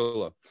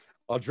gorilla.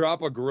 I'll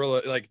drop a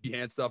gorilla, like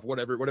hand stuff,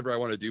 whatever I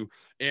want to do.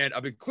 And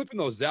I've been clipping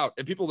those out,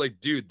 and people are like,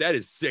 dude, that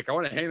is sick. I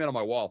want to hang that on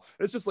my wall.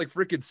 It's just like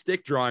freaking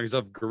stick drawings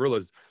of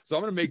gorillas. So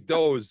I'm going to make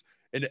those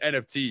into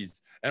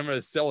NFTs, and I'm going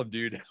to sell them,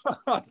 dude.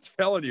 I'm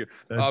telling you,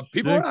 That's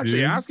people sick, are actually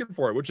dude. asking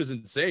for it, which is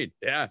insane.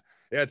 Yeah.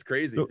 Yeah. It's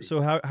crazy.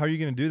 So how are you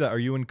going to do that? Are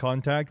you in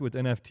contact with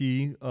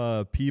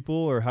NFT people,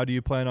 or how do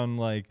you plan on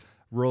like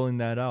rolling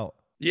that out?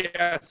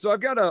 Yeah, so I've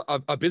got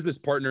a business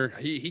partner.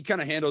 He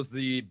kind of handles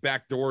the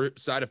backdoor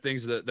side of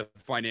things, the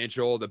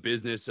financial, the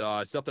business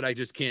stuff that I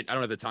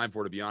don't have the time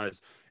for, to be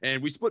honest.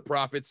 And we split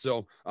profits,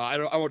 so I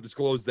won't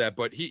disclose that.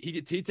 But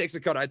he takes a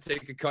cut, I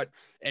take a cut,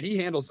 and he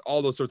handles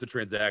all those sorts of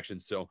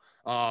transactions. So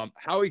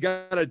how he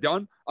got it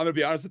done, I'm gonna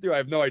be honest with you, I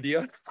have no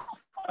idea.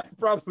 I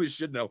probably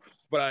should know,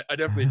 but I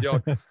definitely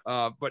don't.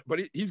 But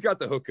he's got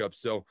the hookup,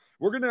 so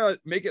we're gonna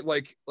make it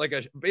like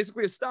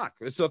basically a stock.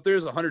 So if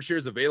there's 100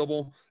 shares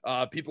available,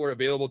 people are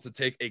available to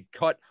take a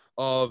cut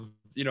of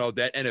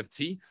that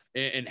NFT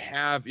and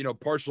have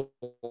partial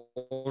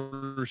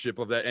ownership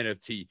of that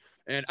NFT.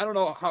 And I don't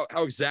know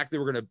how exactly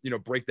we're gonna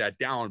break that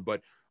down,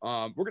 but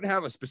we're gonna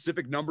have a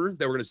specific number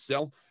that we're gonna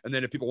sell, and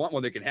then if people want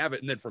one, they can have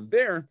it, and then from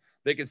there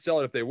they can sell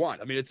it if they want.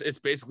 I mean, it's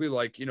basically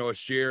like a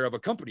share of a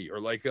company,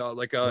 or like a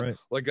Right.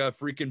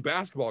 freaking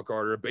basketball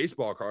card or a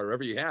baseball card, or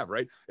whatever you have,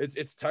 right? It's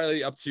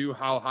entirely up to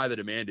how high the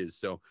demand is.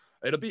 So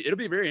it'll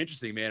be very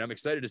interesting, man. I'm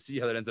excited to see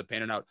how that ends up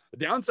panning out.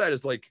 The downside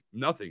is like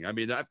nothing. I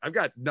mean, I've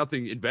got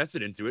nothing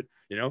invested into it,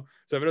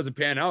 So if it doesn't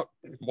pan out,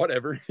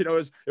 whatever, it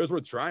was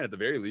worth trying at the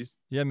very least.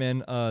 Yeah,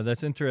 man,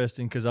 that's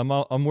interesting because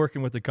I'm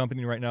working with a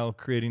company right now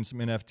creating some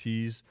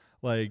NFTs,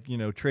 like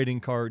trading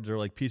cards or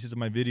like pieces of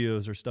my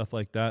videos or stuff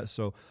like that.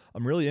 So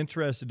I'm really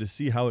interested to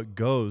see how it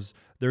goes.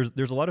 There's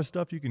a lot of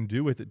stuff you can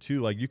do with it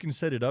too. Like you can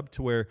set it up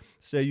to where,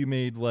 say you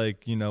made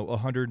like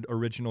 100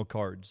 original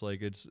cards,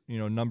 like it's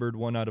numbered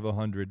 1 out of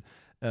 100.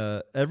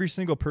 Every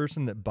single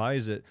person that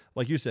buys it,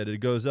 like you said, it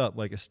goes up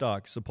like a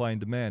stock, supply and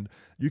demand.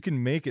 You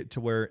can make it to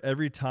where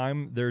every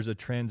time there's a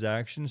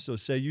transaction, so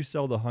say you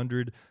sell the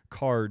 100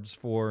 cards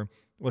for,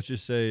 let's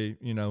just say,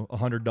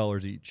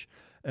 $100 each.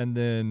 And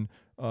then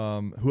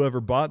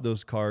whoever bought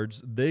those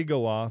cards, they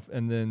go off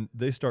and then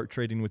they start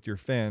trading with your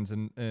fans.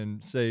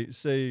 And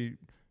say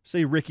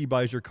Ricky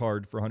buys your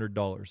card for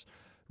 $100.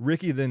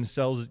 Ricky then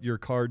sells your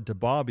card to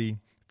Bobby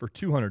for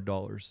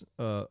 $200,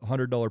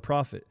 $100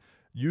 profit.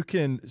 You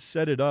can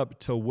set it up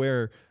to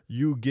where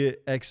you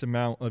get X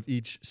amount of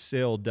each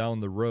sale down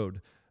the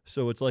road.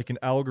 So it's like an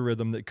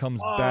algorithm that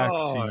comes back to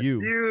Oh,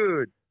 you.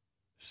 dude.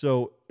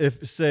 So if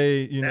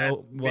say, That's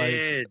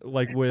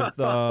like big. with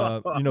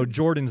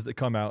Jordans that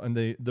come out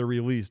and they're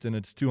released and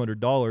it's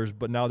 $200,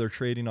 but now they're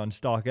trading on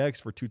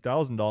StockX for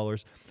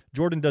 $2,000,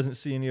 Jordan doesn't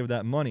see any of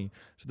that money.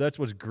 So that's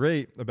what's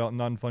great about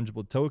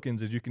non-fungible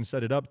tokens is you can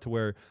set it up to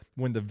where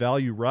when the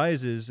value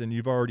rises and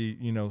you've already,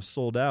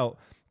 sold out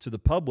to the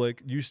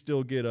public, you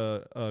still get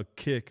a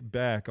kick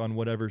back on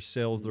whatever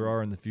sales there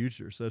are in the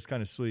future. So that's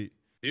kind of sweet.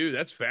 Dude,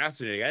 that's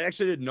fascinating. I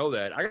actually didn't know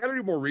that. I got to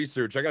do more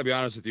research. I got to be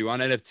honest with you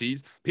on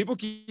NFTs. People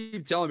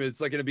keep telling me it's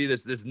like going to be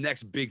this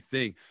next big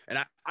thing, and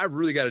I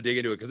really got to dig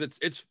into it because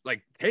it's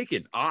like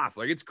taking off.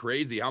 Like it's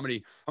crazy how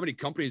many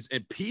companies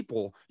and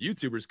people,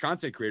 YouTubers,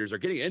 content creators are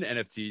getting into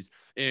NFTs,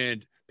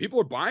 and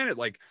people are buying it.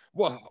 Like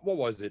what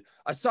was it?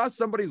 I saw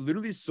somebody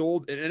literally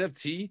sold an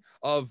NFT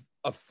of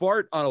a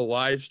fart on a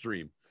live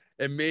stream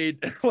and made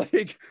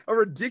like a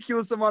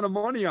ridiculous amount of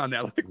money on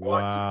that. Like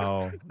what?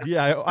 Wow.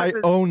 Yeah, I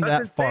own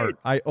That's that fart. insane.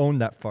 I own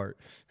that fart.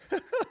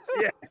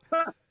 Yeah.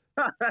 That's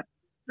That's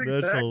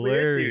exactly it,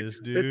 hilarious,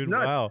 dude. It's dude.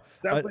 nuts. Wow.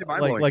 Definitely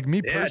mind Like blowing. me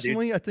Yeah, dude.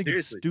 personally, I think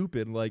it's Seriously.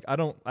 stupid. Like I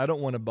don't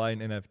want to buy an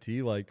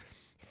NFT. Like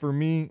for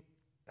me,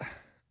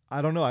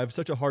 I don't know. I have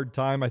such a hard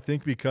time. I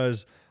think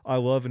because I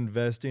love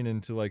investing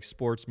into like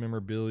sports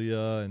memorabilia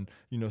and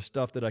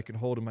stuff that I can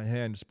hold in my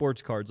hand,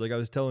 sports cards, like I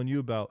was telling you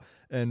about,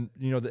 and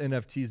the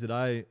NFTs that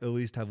I at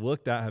least have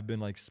looked at have been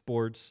like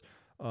sports,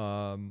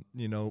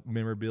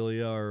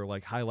 memorabilia or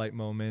like highlight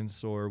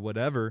moments or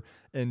whatever.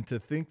 And to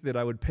think that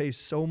I would pay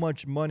so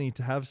much money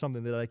to have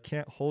something that I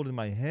can't hold in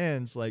my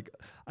hands, like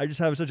I just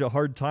have such a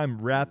hard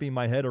time wrapping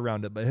my head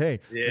around it. But hey,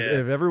 Yeah.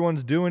 if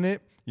everyone's doing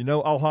it,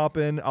 I'll hop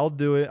in, I'll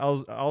do it.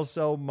 I'll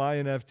sell my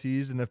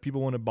NFTs, and if people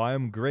want to buy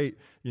them, great.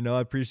 I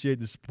appreciate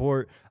the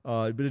support.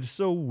 But it's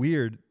so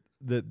weird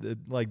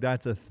that like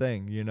that's a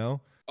thing.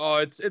 Oh,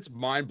 it's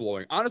mind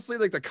blowing. Honestly,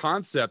 like the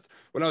concept.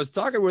 When I was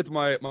talking with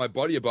my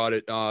buddy about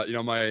it,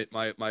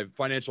 my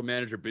financial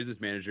manager, business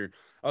manager,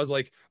 I was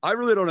like, I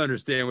really don't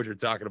understand what you're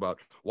talking about.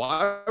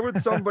 Why would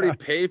somebody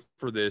pay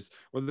for this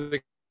when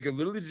they could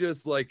literally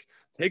just like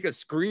take a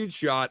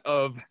screenshot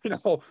of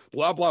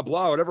blah blah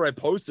blah whatever I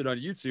posted on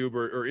YouTube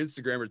or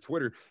Instagram or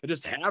Twitter and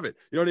just have it?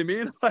 You know what I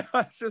mean?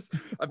 It's just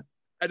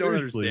I don't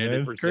Seriously, understand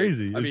man, it per it's se.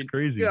 crazy. I It's mean,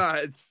 crazy. yeah,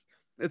 it's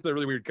a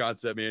really weird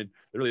concept, man.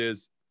 It really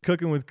is.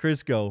 Cooking with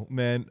Crisco,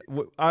 man.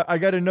 I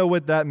got to know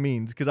what that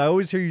means because I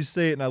always hear you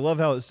say it and I love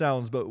how it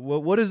sounds. But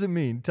what does it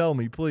mean? Tell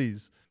me,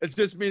 please. It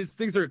just means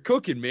things are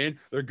cooking, man.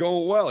 They're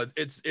going well.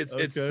 It's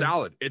Okay.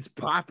 solid. It's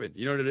popping.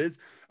 You know what it is?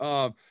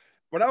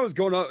 When I was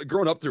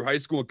growing up through high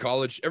school and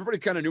college, everybody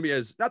kind of knew me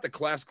as not the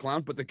class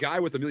clown, but the guy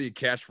with a million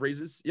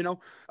catchphrases.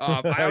 I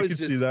I was can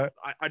see just that.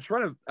 I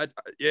try to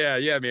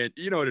yeah, man.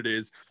 You know what it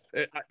is.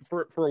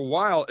 For a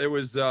while it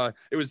was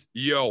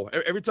yo.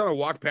 Every time I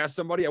walked past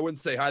somebody, I wouldn't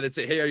say hi. They'd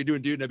say, "Hey, how you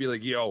doing, dude?" And I'd be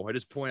like, "Yo." I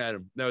just point at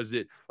him. That was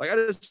it. Like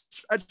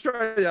I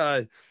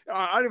try.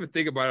 I don't even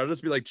think about it. I'll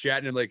just be like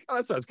chatting and like, "Oh,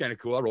 that sounds kind of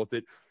cool." I wrote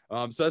it.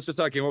 So that's just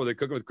how I came up with it.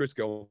 Cooking with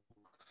Crisco.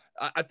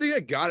 I think I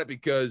got it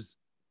because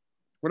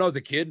when I was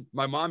a kid,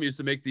 my mom used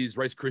to make these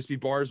Rice Krispie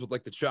bars with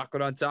like the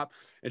chocolate on top,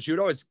 and she would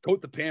always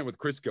coat the pan with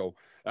Crisco.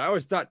 I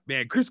always thought,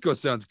 man, Crisco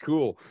sounds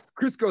cool.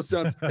 Crisco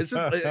sounds it's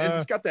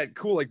just got that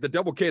cool, like the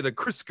double K, the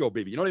Crisco,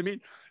 baby. You know what I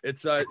mean? It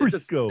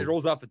Crisco.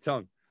 rolls off the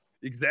tongue.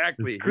 It's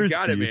Exactly. You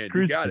got it, crispy. It's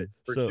man. You got crispy. it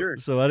for So sure.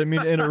 so I didn't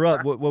mean to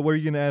interrupt. What were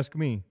you gonna ask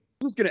me?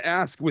 I was going to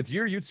ask with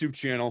your YouTube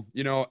channel,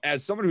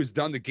 as someone who's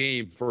done the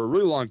game for a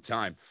really long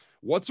time,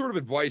 what sort of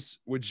advice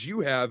would you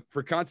have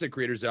for content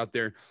creators out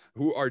there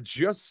who are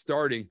just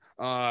starting,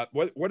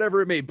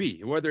 whatever it may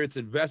be, whether it's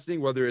investing,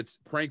 whether it's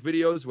prank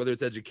videos, whether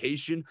it's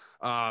education,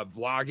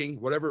 vlogging,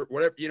 whatever,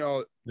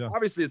 Yeah.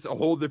 obviously it's a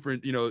whole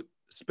different,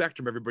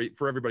 spectrum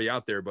for everybody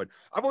out there. But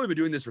I've only been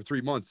doing this for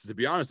 3 months. To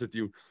be honest with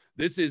you,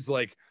 this is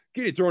like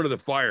getting thrown into the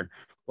fire.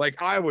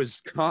 Like I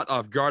was caught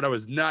off guard. I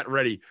was not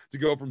ready to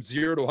go from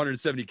 0 to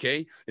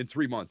 170K in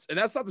 3 months. And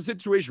that's not the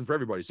situation for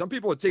everybody. Some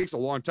people, it takes a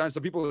long time.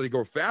 Some people, they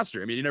go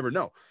faster. I mean, you never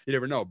know. You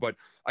never know. But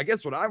I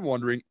guess what I'm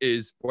wondering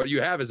is what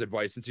you have as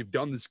advice since you've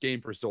done this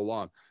game for so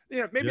long. Maybe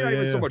Yeah, not yeah,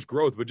 even so yeah. much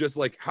growth, but just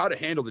like how to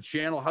handle the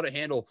channel, how to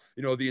handle,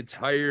 the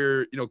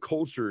entire,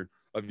 culture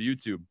of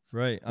YouTube.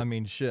 Right. I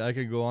mean, shit, I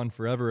could go on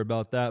forever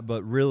about that,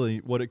 but really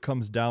what it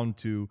comes down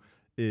to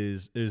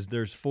is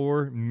there's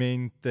four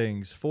main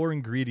things, four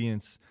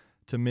ingredients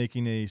to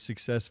making a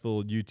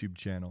successful YouTube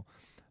channel.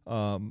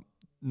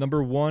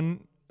 Number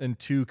one and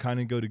two kind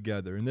of go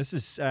together. And this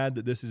is sad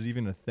that this is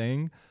even a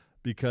thing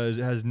because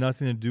it has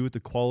nothing to do with the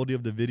quality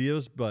of the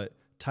videos, but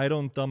title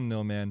and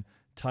thumbnail, man.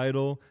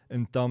 Title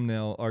and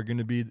thumbnail are going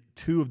to be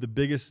two of the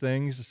biggest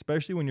things,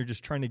 especially when you're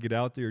just trying to get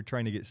out there, you're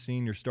trying to get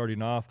seen, you're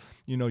starting off.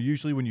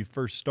 Usually when you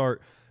first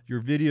start, your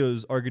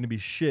videos are going to be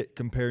shit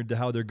compared to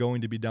how they're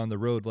going to be down the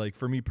road. Like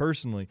for me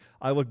personally,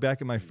 I look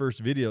back at my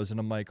first videos and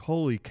I'm like,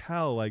 holy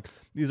cow, like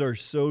these are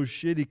so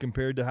shitty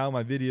compared to how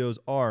my videos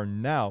are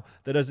now.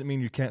 That doesn't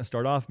mean you can't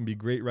start off and be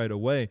great right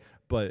away,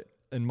 but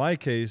in my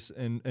case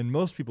and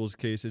most people's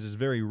cases is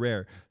very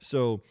rare.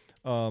 So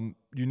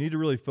you need to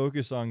really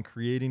focus on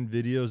creating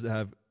videos that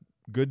have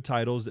good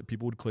titles that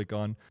people would click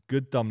on,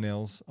 good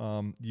thumbnails.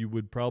 You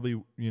would probably,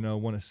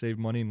 want to save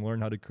money and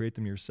learn how to create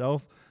them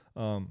yourself.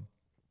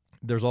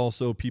 There's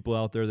also people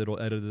out there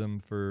that'll edit them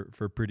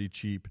for pretty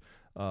cheap.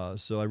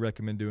 So I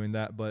recommend doing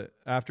that. But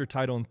after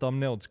title and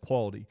thumbnail, it's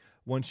quality.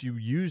 Once you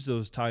use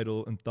those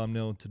title and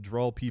thumbnail to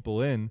draw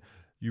people in,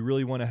 you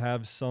really want to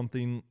have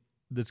something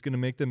that's going to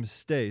make them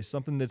stay,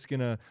 something that's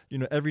going to,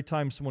 every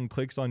time someone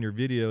clicks on your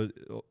video,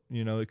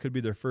 it could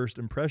be their first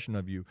impression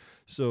of you.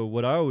 So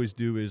what I always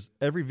do is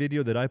every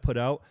video that I put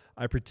out,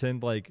 I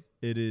pretend like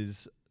it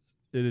is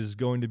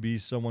going to be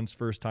someone's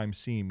first time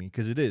seeing me,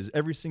 because it is.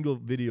 Every single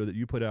video that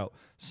you put out,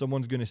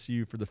 someone's going to see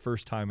you for the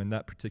first time in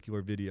that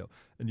particular video.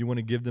 And you want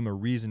to give them a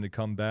reason to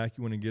come back.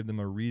 You want to give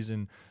them a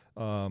reason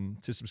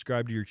to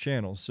subscribe to your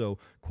channel. So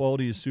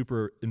quality is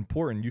super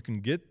important. You can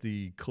get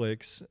the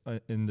clicks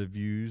and the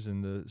views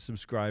and the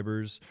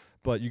subscribers,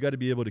 but you got to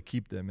be able to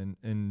keep them,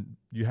 and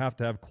you have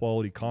to have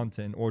quality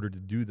content in order to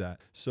do that.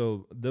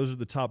 So those are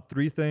the top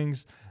 3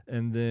 things.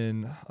 And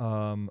then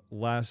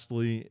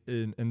lastly,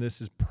 and this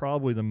is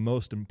probably the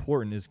most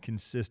important, is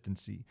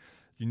consistency.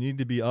 You need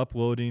to be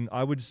uploading.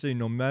 I would say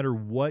no matter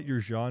what your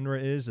genre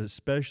is,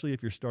 especially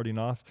if you're starting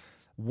off,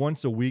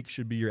 once a week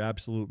should be your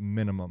absolute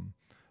minimum.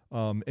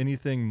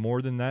 Anything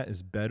more than that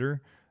is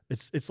better.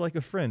 It's like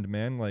a friend,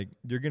 man. Like,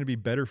 you're going to be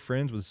better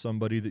friends with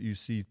somebody that you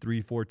see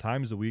 3-4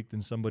 times a week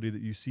than somebody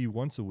that you see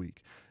once a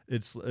week.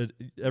 It's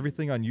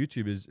everything on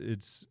YouTube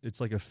it's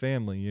like a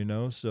family,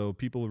 So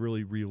people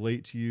really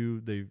relate to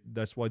you.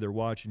 That's why they're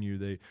watching you.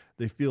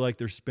 They feel like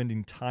they're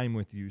spending time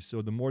with you.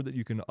 So the more that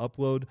you can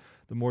upload,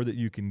 the more that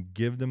you can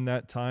give them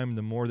that time,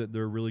 the more that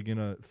they're really going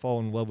to fall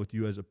in love with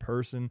you as a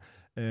person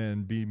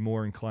and be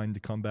more inclined to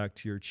come back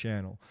to your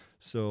channel.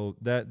 So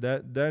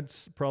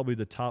that's probably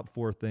the top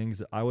 4 things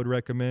that I would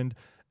recommend.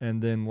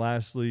 And then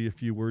lastly, a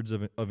few words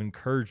of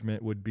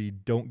encouragement would be,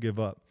 don't give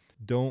up.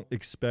 Don't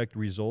expect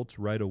results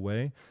right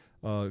away.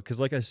 Because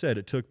like I said,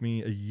 it took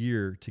me a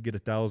year to get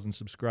 1,000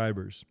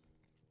 subscribers.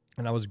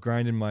 And I was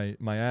grinding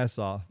my ass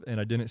off, and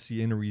I didn't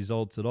see any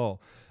results at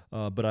all.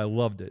 But I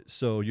loved it.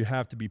 So you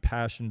have to be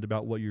passionate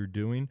about what you're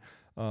doing.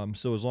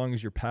 So as long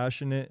as you're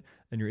passionate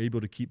and you're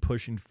able to keep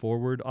pushing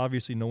forward,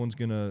 obviously no one's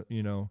going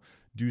to,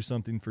 do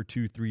something for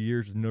 2-3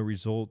 years with no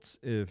results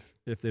if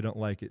they don't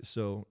like it.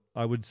 So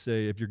I would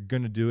say, if you're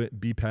going to do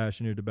it, be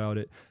passionate about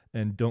it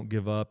and don't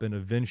give up. And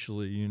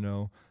eventually,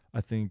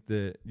 I think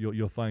that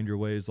you'll find your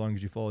way as long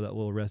as you follow that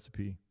little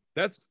recipe.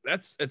 It's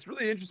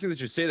really interesting that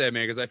you say that,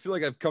 man, because I feel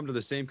like I've come to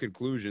the same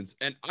conclusions.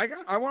 And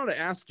I wanted to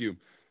ask you,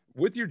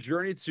 with your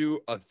journey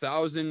to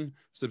 1,000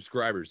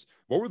 subscribers,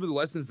 what were the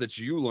lessons that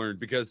you learned?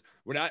 Because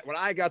when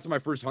I got to my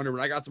first 100,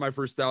 when I got to my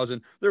first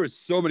 1,000, there was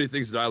so many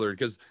things that I learned.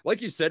 Because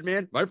like you said,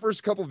 man, my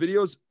first couple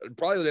videos,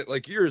 probably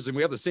like yours, and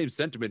we have the same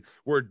sentiment,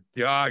 were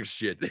dog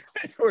shit. They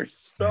were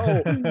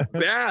so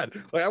bad.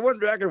 Like, I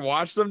went back and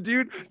watched them,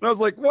 dude, and I was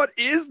like, what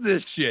is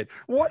this shit?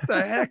 What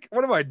the heck?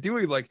 What am I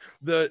doing? Like,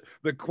 the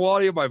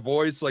quality of my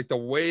voice, like the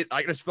way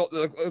I just felt,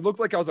 it looked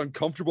like I was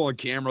uncomfortable on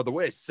camera. The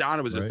way I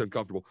sounded was just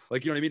uncomfortable.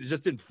 Like, you know what I mean? It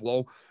just didn't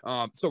flow.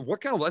 So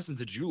what kind of lessons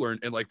did you learn?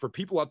 And like, for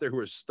people out there who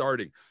are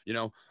starting,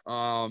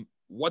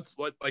 what's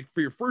like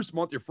for your first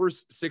month, your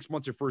first 6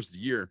 months, your first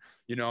year,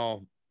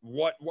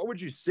 what would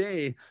you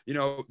say,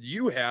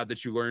 you had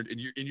that you learned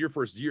in your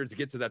first year to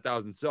get to that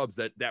 1,000 subs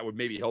that would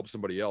maybe help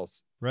somebody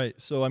else? Right.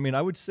 So, I mean,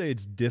 I would say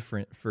it's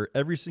different for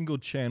every single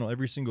channel,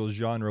 every single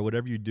genre,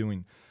 whatever you're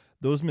doing.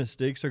 Those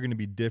mistakes are going to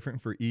be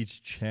different for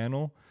each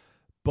channel.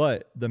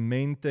 But the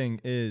main thing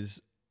is,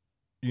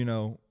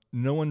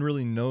 no one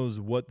really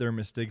knows what their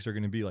mistakes are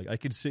going to be. Like, I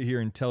could sit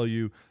here and tell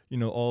you,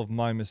 all of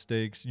my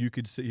mistakes. You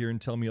could sit here and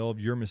tell me all of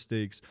your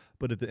mistakes.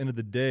 But at the end of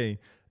the day,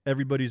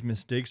 everybody's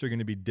mistakes are going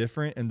to be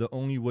different. And the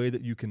only way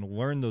that you can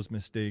learn those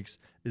mistakes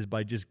is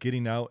by just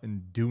getting out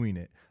and doing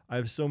it. I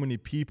have so many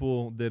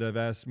people that have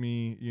asked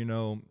me,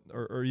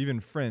 or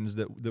even friends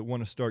that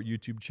want to start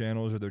YouTube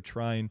channels, or they're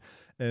trying,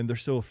 and they're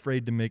so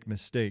afraid to make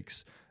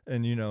mistakes.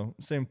 And,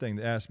 same thing.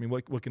 They ask me,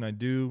 what can I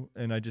do?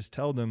 And I just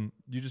tell them,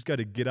 you just got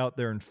to get out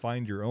there and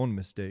find your own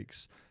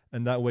mistakes.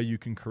 And that way you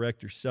can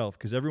correct yourself,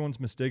 because everyone's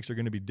mistakes are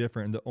going to be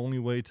different. And the only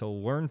way to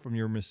learn from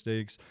your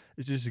mistakes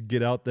is just to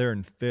get out there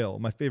and fail.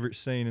 My favorite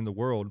saying in the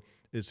world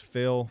is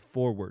fail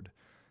forward.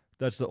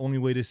 That's the only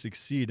way to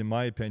succeed, in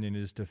my opinion,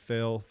 is to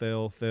fail,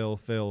 fail, fail,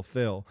 fail,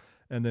 fail.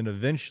 And then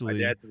eventually, my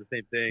dad said the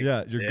same thing.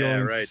 Yeah, you're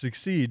going to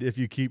succeed if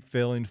you keep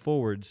failing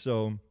forward.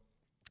 So,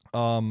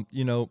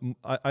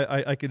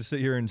 I could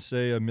sit here and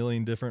say a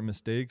million different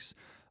mistakes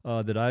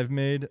that I've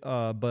made,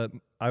 but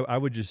I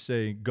would just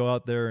say, go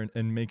out there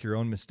and make your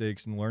own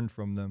mistakes and learn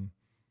from them.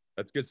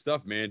 That's good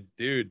stuff, man.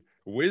 Dude,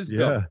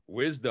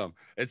 wisdom.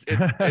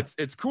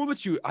 It's cool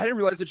that I didn't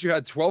realize that you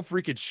had 12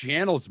 freaking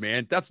channels,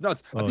 man. That's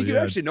nuts. I think you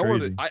actually know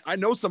one. I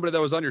know somebody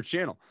that was on your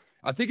channel.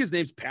 I think his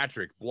name's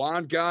Patrick,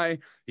 blonde guy.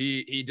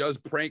 He does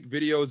prank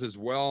videos as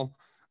well.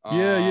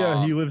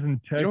 Yeah. He lives in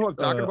Texas. You know what I'm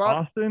talking about?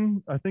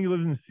 Austin. I think he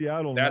lives in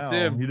Seattle. That's now.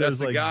 him. He That's does,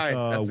 the guy.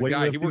 That's the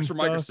guy. He works for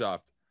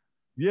Microsoft.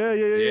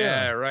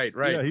 Yeah. Right.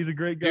 Yeah, he's a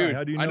great guy. Dude,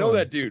 how do you know I know him?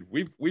 that dude.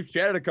 We've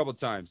chatted a couple of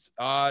times.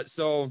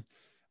 So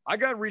I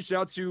got reached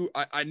out to.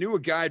 I knew a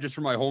guy just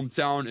from my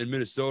hometown in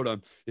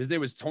Minnesota. His name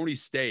was Tony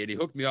Stay, and he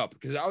hooked me up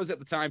because I was at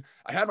the time,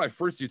 I had my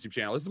first YouTube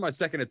channel. This is my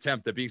second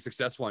attempt at being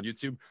successful on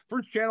YouTube.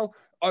 First channel,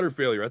 utter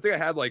failure. I think I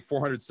had like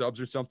 400 subs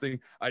or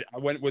something. I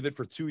went with it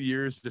for 2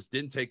 years, just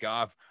didn't take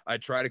off. I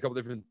tried a couple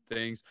different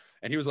things,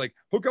 and he was like,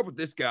 hook up with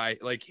this guy.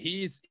 Like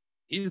he's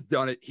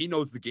done it. He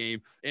knows the game.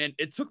 And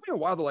it took me a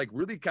while to like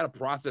really kind of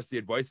process the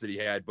advice that he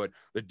had, but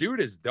the dude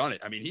has done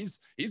it. I mean, he's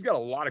got a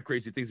lot of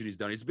crazy things that he's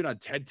done. He's been on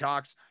TED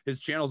Talks. His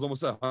channel's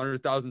almost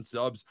 100,000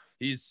 subs.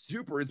 He's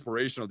super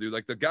inspirational, dude.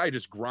 Like the guy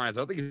just grinds.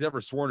 I don't think he's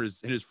ever sworn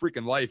in his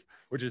freaking life,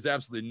 which is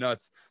absolutely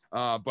nuts.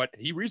 But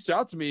he reached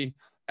out to me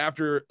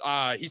after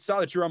he saw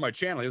that you're on my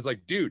channel. He was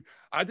like, dude,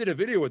 I did a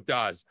video with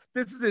Daz.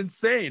 This is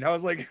insane. I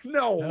was like,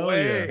 no Hell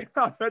way.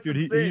 Yeah. That's Dude,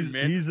 insane,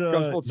 man.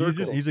 Comes full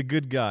circle. He's a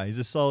good guy. He's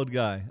a solid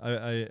guy.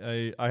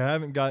 I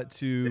haven't got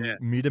to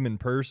meet him in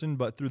person,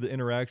 but through the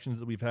interactions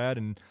that we've had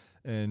and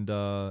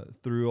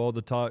through all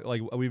the talk,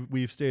 like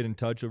we've stayed in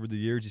touch over the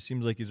years. He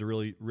seems like he's a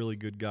really, really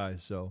good guy.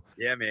 So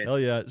yeah, man. Hell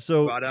yeah.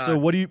 So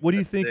what are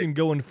you thinking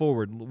going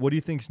forward? What do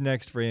you think's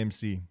next for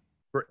AMC?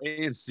 For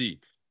AMC.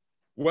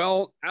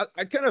 Well,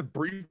 I kind of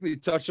briefly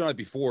touched on it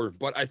before,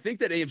 but I think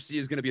that AMC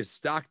is going to be a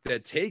stock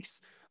that takes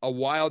a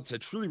while to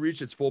truly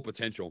reach its full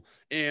potential.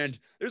 And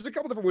there's a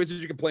couple different ways that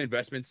you can play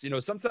investments. You know,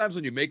 sometimes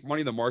when you make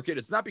money in the market,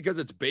 it's not because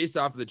it's based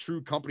off of the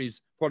true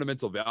company's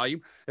fundamental value.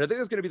 And I think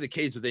that's going to be the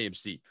case with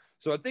AMC.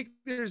 So I think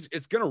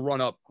it's going to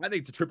run up, I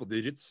think, to triple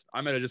digits.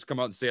 I'm going to just come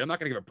out and say, I'm not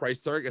going to give a price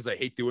target because I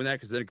hate doing that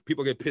because then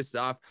people get pissed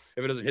off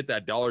if it doesn't hit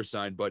that dollar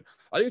sign. But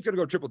I think it's going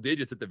to go triple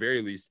digits at the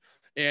very least.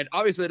 And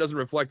obviously, it doesn't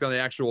reflect on the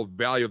actual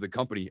value of the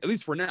company, at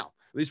least for now.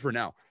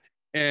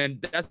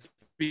 And that's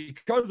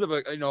because of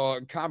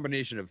a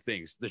combination of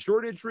things: the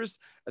short interest,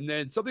 and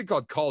then something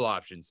called call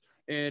options.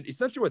 And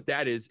essentially, what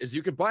that is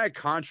you can buy a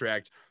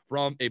contract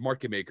from a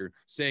market maker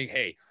saying,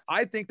 "Hey,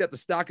 I think that the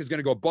stock is going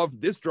to go above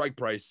this strike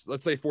price.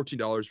 Let's say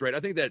 $14, right? I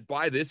think that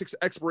by this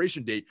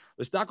expiration date,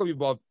 the stock will be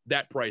above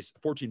that price,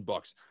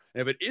 $14.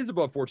 And if it is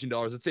above $14,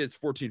 let's say it's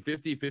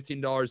 $14.50,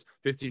 $15,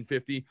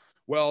 $15.50."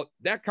 Well,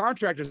 that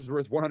contract is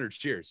worth 100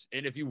 shares.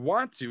 And if you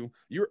want to,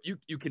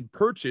 you can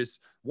purchase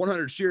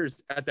 100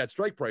 shares at that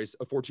strike price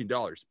of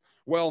 $14.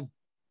 Well,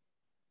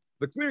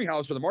 the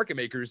clearinghouse or the market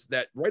makers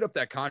that write up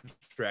that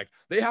contract,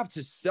 they have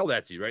to sell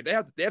that to you, right?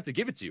 They have to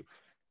give it to you.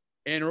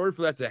 And in order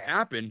for that to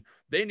happen,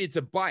 they need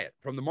to buy it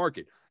from the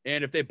market.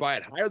 And if they buy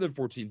it higher than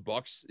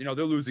 $14,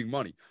 they're losing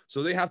money.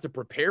 So they have to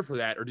prepare for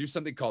that or do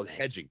something called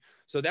hedging.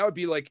 So that would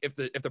be like if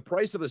the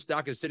price of the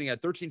stock is sitting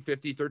at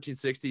 $13.50,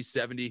 $13.60,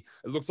 $70,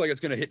 it looks like it's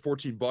going to hit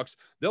 $14,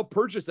 they'll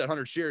purchase that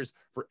 100 shares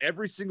for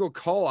every single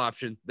call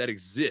option that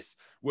exists,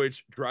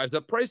 which drives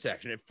up price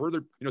action. It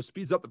further,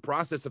 speeds up the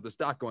process of the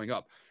stock going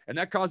up. And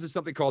that causes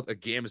something called a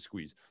gamma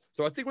squeeze.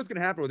 So I think what's going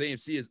to happen with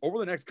AMC is over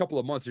the next couple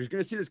of months, you're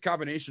going to see this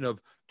combination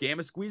of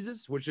gamma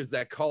squeezes, which is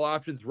that call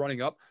options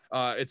running up.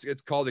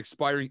 It's called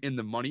expiring in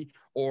the money,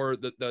 or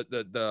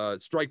the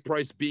strike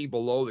price being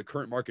below the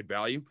current market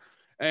value,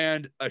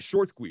 and a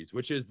short squeeze,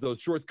 which is those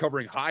shorts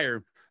covering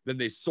higher than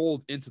they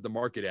sold into the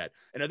market at.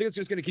 And I think it's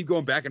just going to keep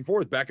going back and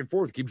forth,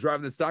 keep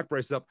driving the stock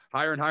price up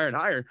higher and higher and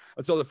higher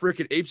until the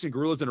freaking apes and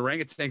gorillas and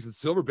orangutans and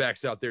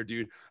silverbacks out there,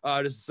 dude,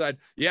 just decide,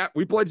 yeah,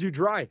 we bled you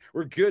dry.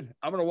 We're good.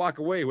 I'm going to walk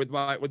away with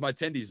my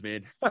tendies,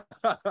 man.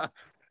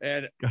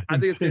 And I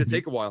think it's going to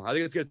take a while. I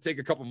think it's going to take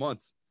a couple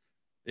months.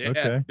 Yeah,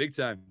 okay. Big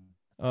time.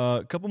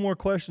 A couple more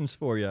questions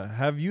for you.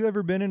 Have you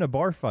ever been in a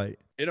bar fight?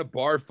 In a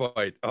bar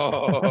fight?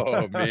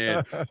 Oh,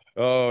 man.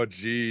 Oh,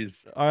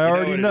 geez. I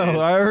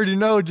already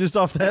know just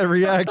off that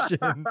reaction.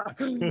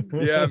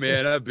 Yeah,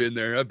 man. I've been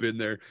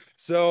there.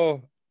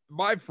 So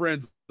my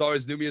friends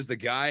always knew me as the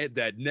guy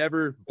that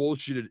never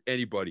bullshitted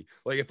anybody.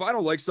 Like if I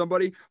don't like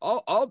somebody,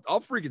 I'll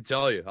freaking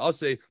tell you. I'll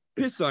say,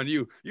 piss on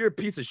you. You're a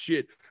piece of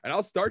shit. And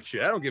I'll start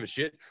shit. I don't give a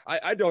shit.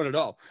 I don't at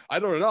all.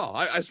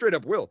 I straight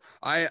up will.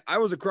 I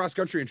was a cross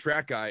country and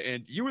track guy.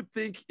 And you would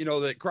think,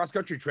 that cross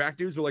country track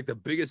dudes were like the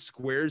biggest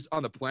squares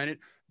on the planet.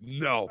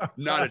 No,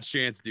 not a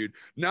chance, dude.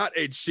 Not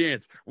a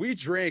chance. We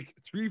drank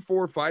 3,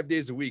 4, 5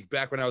 days a week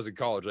back when I was in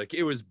college. Like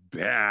it was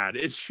bad.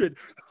 It should,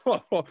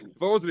 if I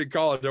wasn't in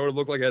college, I would have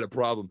looked like I had a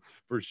problem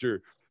for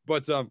sure.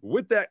 But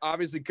with that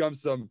obviously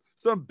comes some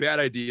bad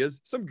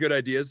ideas, some good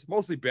ideas,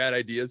 mostly bad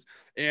ideas.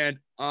 And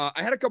I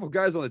had a couple of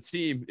guys on the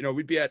team,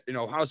 we'd be at,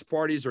 house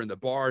parties or in the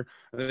bar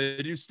and they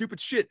do stupid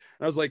shit.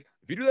 And I was like,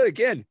 if you do that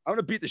again, I'm going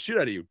to beat the shit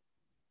out of you.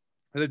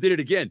 And they did it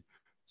again.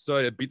 So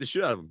I beat the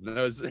shit out of him.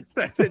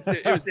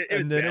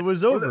 And it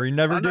was over. He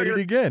never did it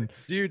again.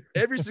 Dude,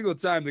 every single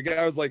time the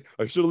guy was like,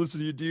 I should have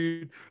listened to you,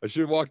 dude. I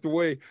should have walked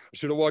away.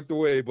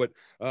 But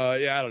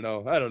yeah, I don't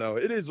know.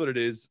 It is what it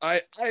is.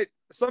 I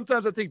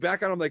sometimes I think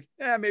back on it, I'm like,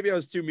 maybe I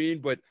was too mean,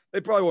 but they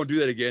probably won't do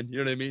that again. You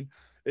know what I mean?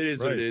 It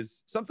is what it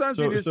is. Sometimes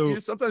you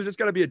just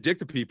got to be a dick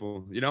to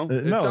people, It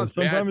sounds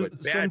bad,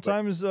 but bad,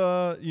 sometimes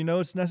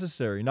it's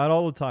necessary. Not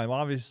all the time,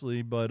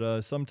 obviously,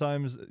 but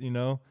sometimes,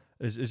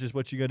 it's just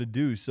what you got to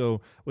do.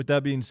 So with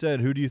that being said,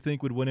 who do you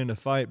think would win in a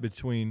fight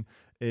between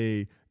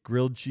a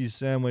grilled cheese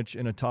sandwich,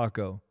 and a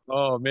taco.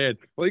 Oh man.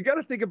 Well, you got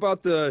to think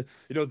about the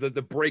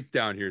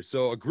breakdown here.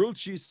 So a grilled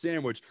cheese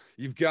sandwich,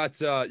 you've got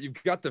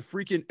the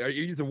freaking, are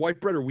you using white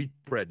bread or wheat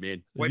bread,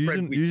 man? White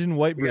bread, wheat. Using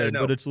white We gotta bread,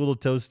 know. but it's a little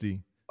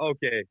toasty.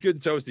 Okay, good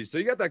and toasty. So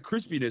you got that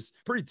crispiness,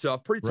 pretty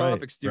tough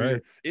Right, exterior.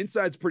 right.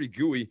 Inside's pretty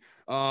gooey.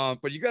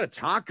 But you got a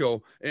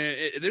taco, and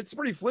it's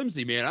pretty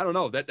flimsy, man. I don't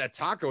know that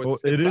taco. Oh,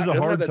 It's it is not, a it doesn't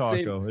have hard that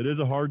taco. It is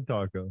a hard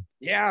taco.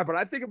 Yeah, but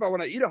I think about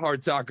when I eat a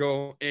hard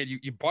taco and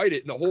you bite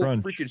it and the whole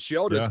Crunch. freaking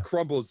shell just Yeah.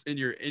 crumbles in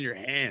your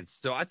hands.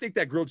 So I think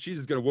that grilled cheese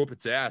is gonna whoop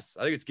its ass.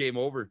 I think it's game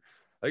over.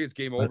 I think it's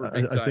game over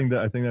big time. I think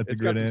that's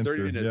It's a got good some answer.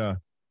 sturdiness. Yeah.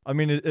 I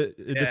mean, it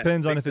Yeah,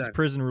 depends on big if it's time.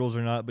 prison rules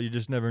or not, but you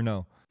just never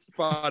know.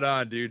 Spot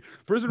on, dude.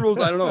 Prison rules,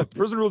 I don't know.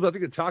 Prison rules, I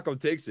think the taco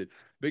takes it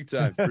big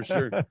time for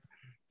sure.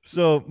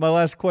 So my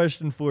last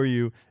question for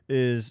you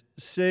is,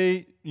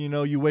 say,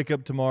 you wake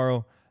up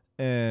tomorrow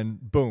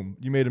and boom,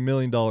 you made $1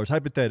 million.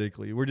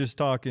 Hypothetically, we're just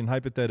talking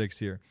hypothetics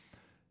here.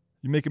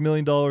 You make $1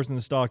 million in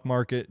the stock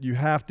market. You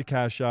have to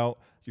cash out.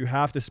 You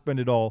have to spend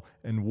it all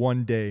in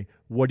one day.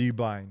 What are you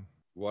buying?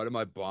 What am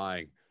I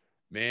buying?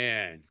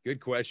 Man, good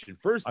question.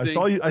 First I thing,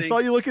 saw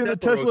you looking at the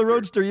Tesla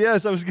Roadster.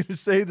 Yes, I was going to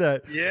say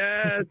that.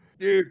 Yes,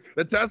 dude.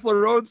 The Tesla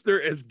Roadster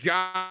has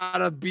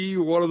gotta be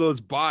one of those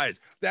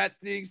buys. That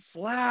thing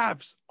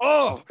slaps.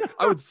 Oh,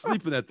 I would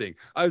sleep in that thing.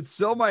 I would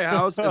sell my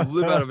house and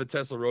live out of a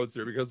Tesla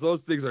Roadster because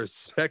those things are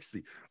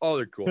sexy. Oh,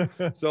 they're cool.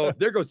 So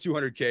there goes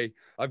 200K.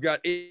 I've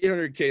got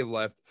 800K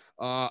left.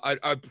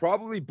 I'd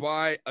probably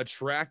buy a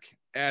track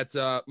at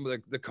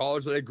the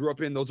college that I grew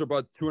up in. Those are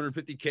about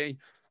 250K.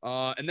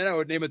 And then I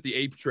would name it the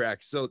Ape Track.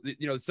 So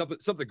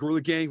something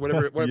Gorilla Gang,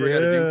 whatever I got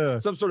to do,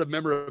 some sort of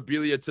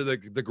memorabilia to the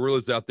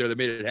gorillas out there that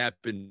made it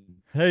happen.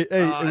 Hey,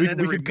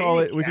 we could call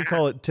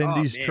it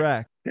Tendy's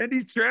Track.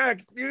 Tendy's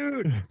Track,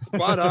 dude,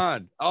 spot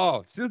on.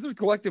 Oh, see, this is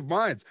collective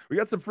minds. We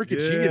got some freaking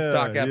genius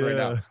talk happening right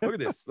now.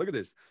 Look at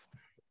this.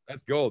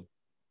 That's gold.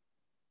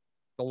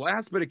 The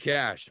last bit of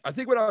cash. I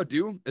think what I would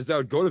do is I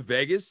would go to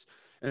Vegas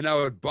and I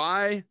would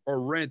buy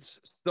or rent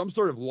some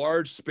sort of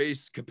large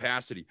space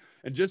capacity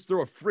and just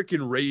throw a freaking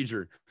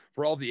rager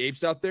for all the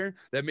apes out there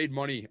that made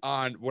money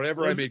on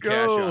whatever I made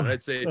cash on. I'd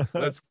say,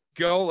 let's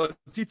go.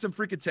 Let's eat some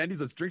freaking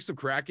tendies. Let's drink some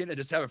Kraken and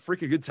just have a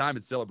freaking good time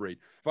and celebrate.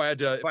 I'd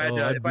be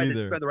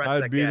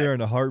there in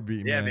a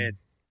heartbeat, yeah, man.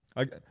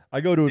 I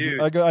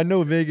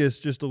know Vegas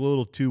just a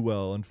little too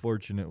well,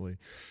 unfortunately.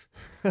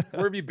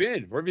 Where have you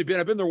been? I've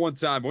been there one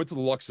time. I went to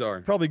the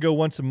Luxor. Probably go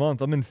once a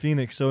month. I'm in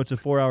Phoenix, so it's a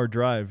 4-hour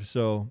drive.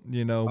 So,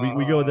 we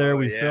go there,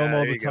 we film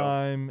all the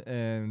time.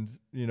 And,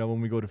 when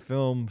we go to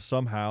film,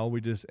 somehow we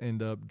just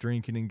end up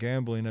drinking and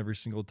gambling every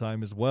single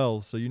time as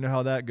well. So you know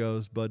how that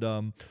goes. But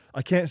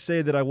I can't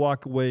say that I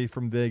walk away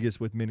from Vegas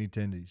with many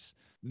tendies.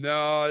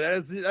 No, that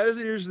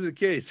isn't usually the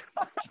case.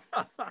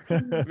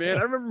 Man,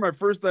 I remember my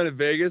first night in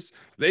Vegas.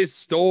 They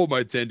stole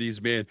my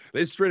tendies, man.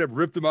 They straight up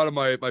ripped them out of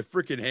my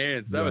freaking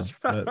hands. That was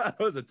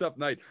a tough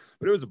night,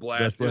 but it was a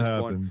blast. It was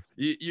fun.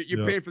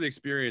 You're paying for the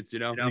experience,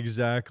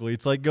 Exactly.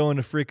 It's like going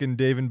to freaking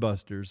Dave and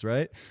Buster's,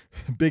 right?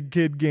 Big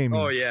kid gaming.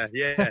 Oh yeah,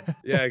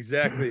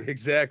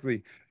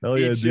 exactly. Hell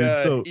yeah,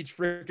 dude. Each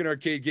freaking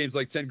arcade game's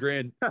like 10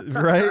 grand.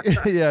 Right?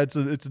 Yeah, it's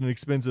an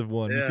expensive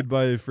one. Yeah. You could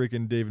buy a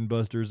freaking Dave and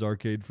Buster's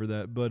arcade for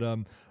that. But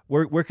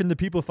where can the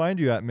people find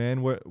you at,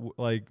 man?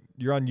 Like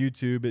you're on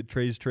YouTube at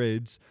Trey's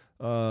Trades.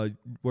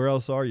 Where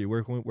else are you?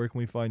 Where can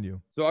we find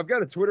you? So I've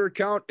got a Twitter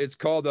account. It's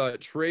called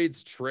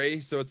Trades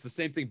Trey. So it's the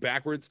same thing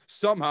backwards.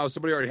 Somehow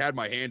somebody already had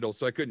my handle,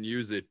 so I couldn't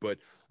use it. But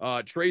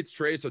Trades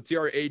Trey. So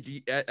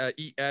TradeSTrey.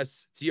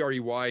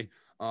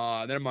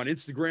 Then I'm on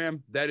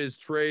Instagram. That is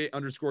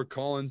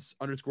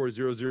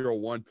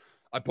Trey_Collins_001.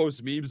 I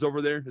post memes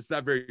over there. It's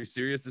not very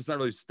serious. It's not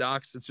really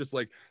stocks. It's just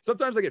like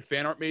sometimes I get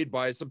fan art made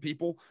by some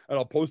people and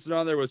I'll post it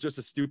on there with just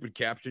a stupid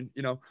caption.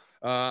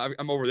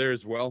 I'm over there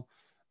as well.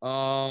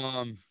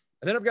 And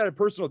then I've got a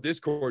personal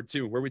Discord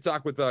too, where we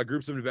talk with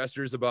groups of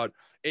investors about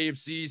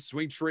AMC,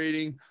 swing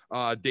trading,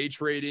 day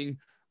trading,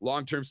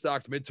 long-term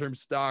stocks, midterm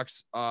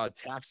stocks,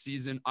 tax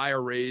season,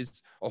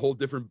 IRAs, a whole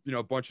different,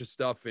 bunch of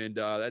stuff. And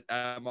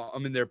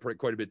I'm in there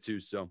quite a bit too.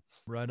 So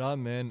right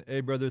on, man.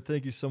 Hey, brother,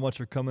 thank you so much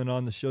for coming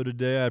on the show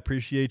today. I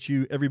appreciate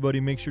you.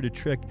 Everybody, make sure to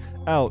check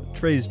out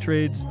Trey's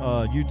Trades,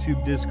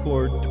 YouTube,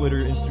 Discord,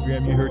 Twitter,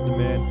 Instagram. You heard the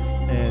man.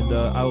 And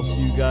I will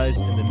see you guys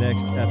in the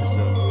next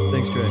episode.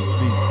 Thanks, Trey.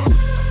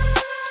 Peace.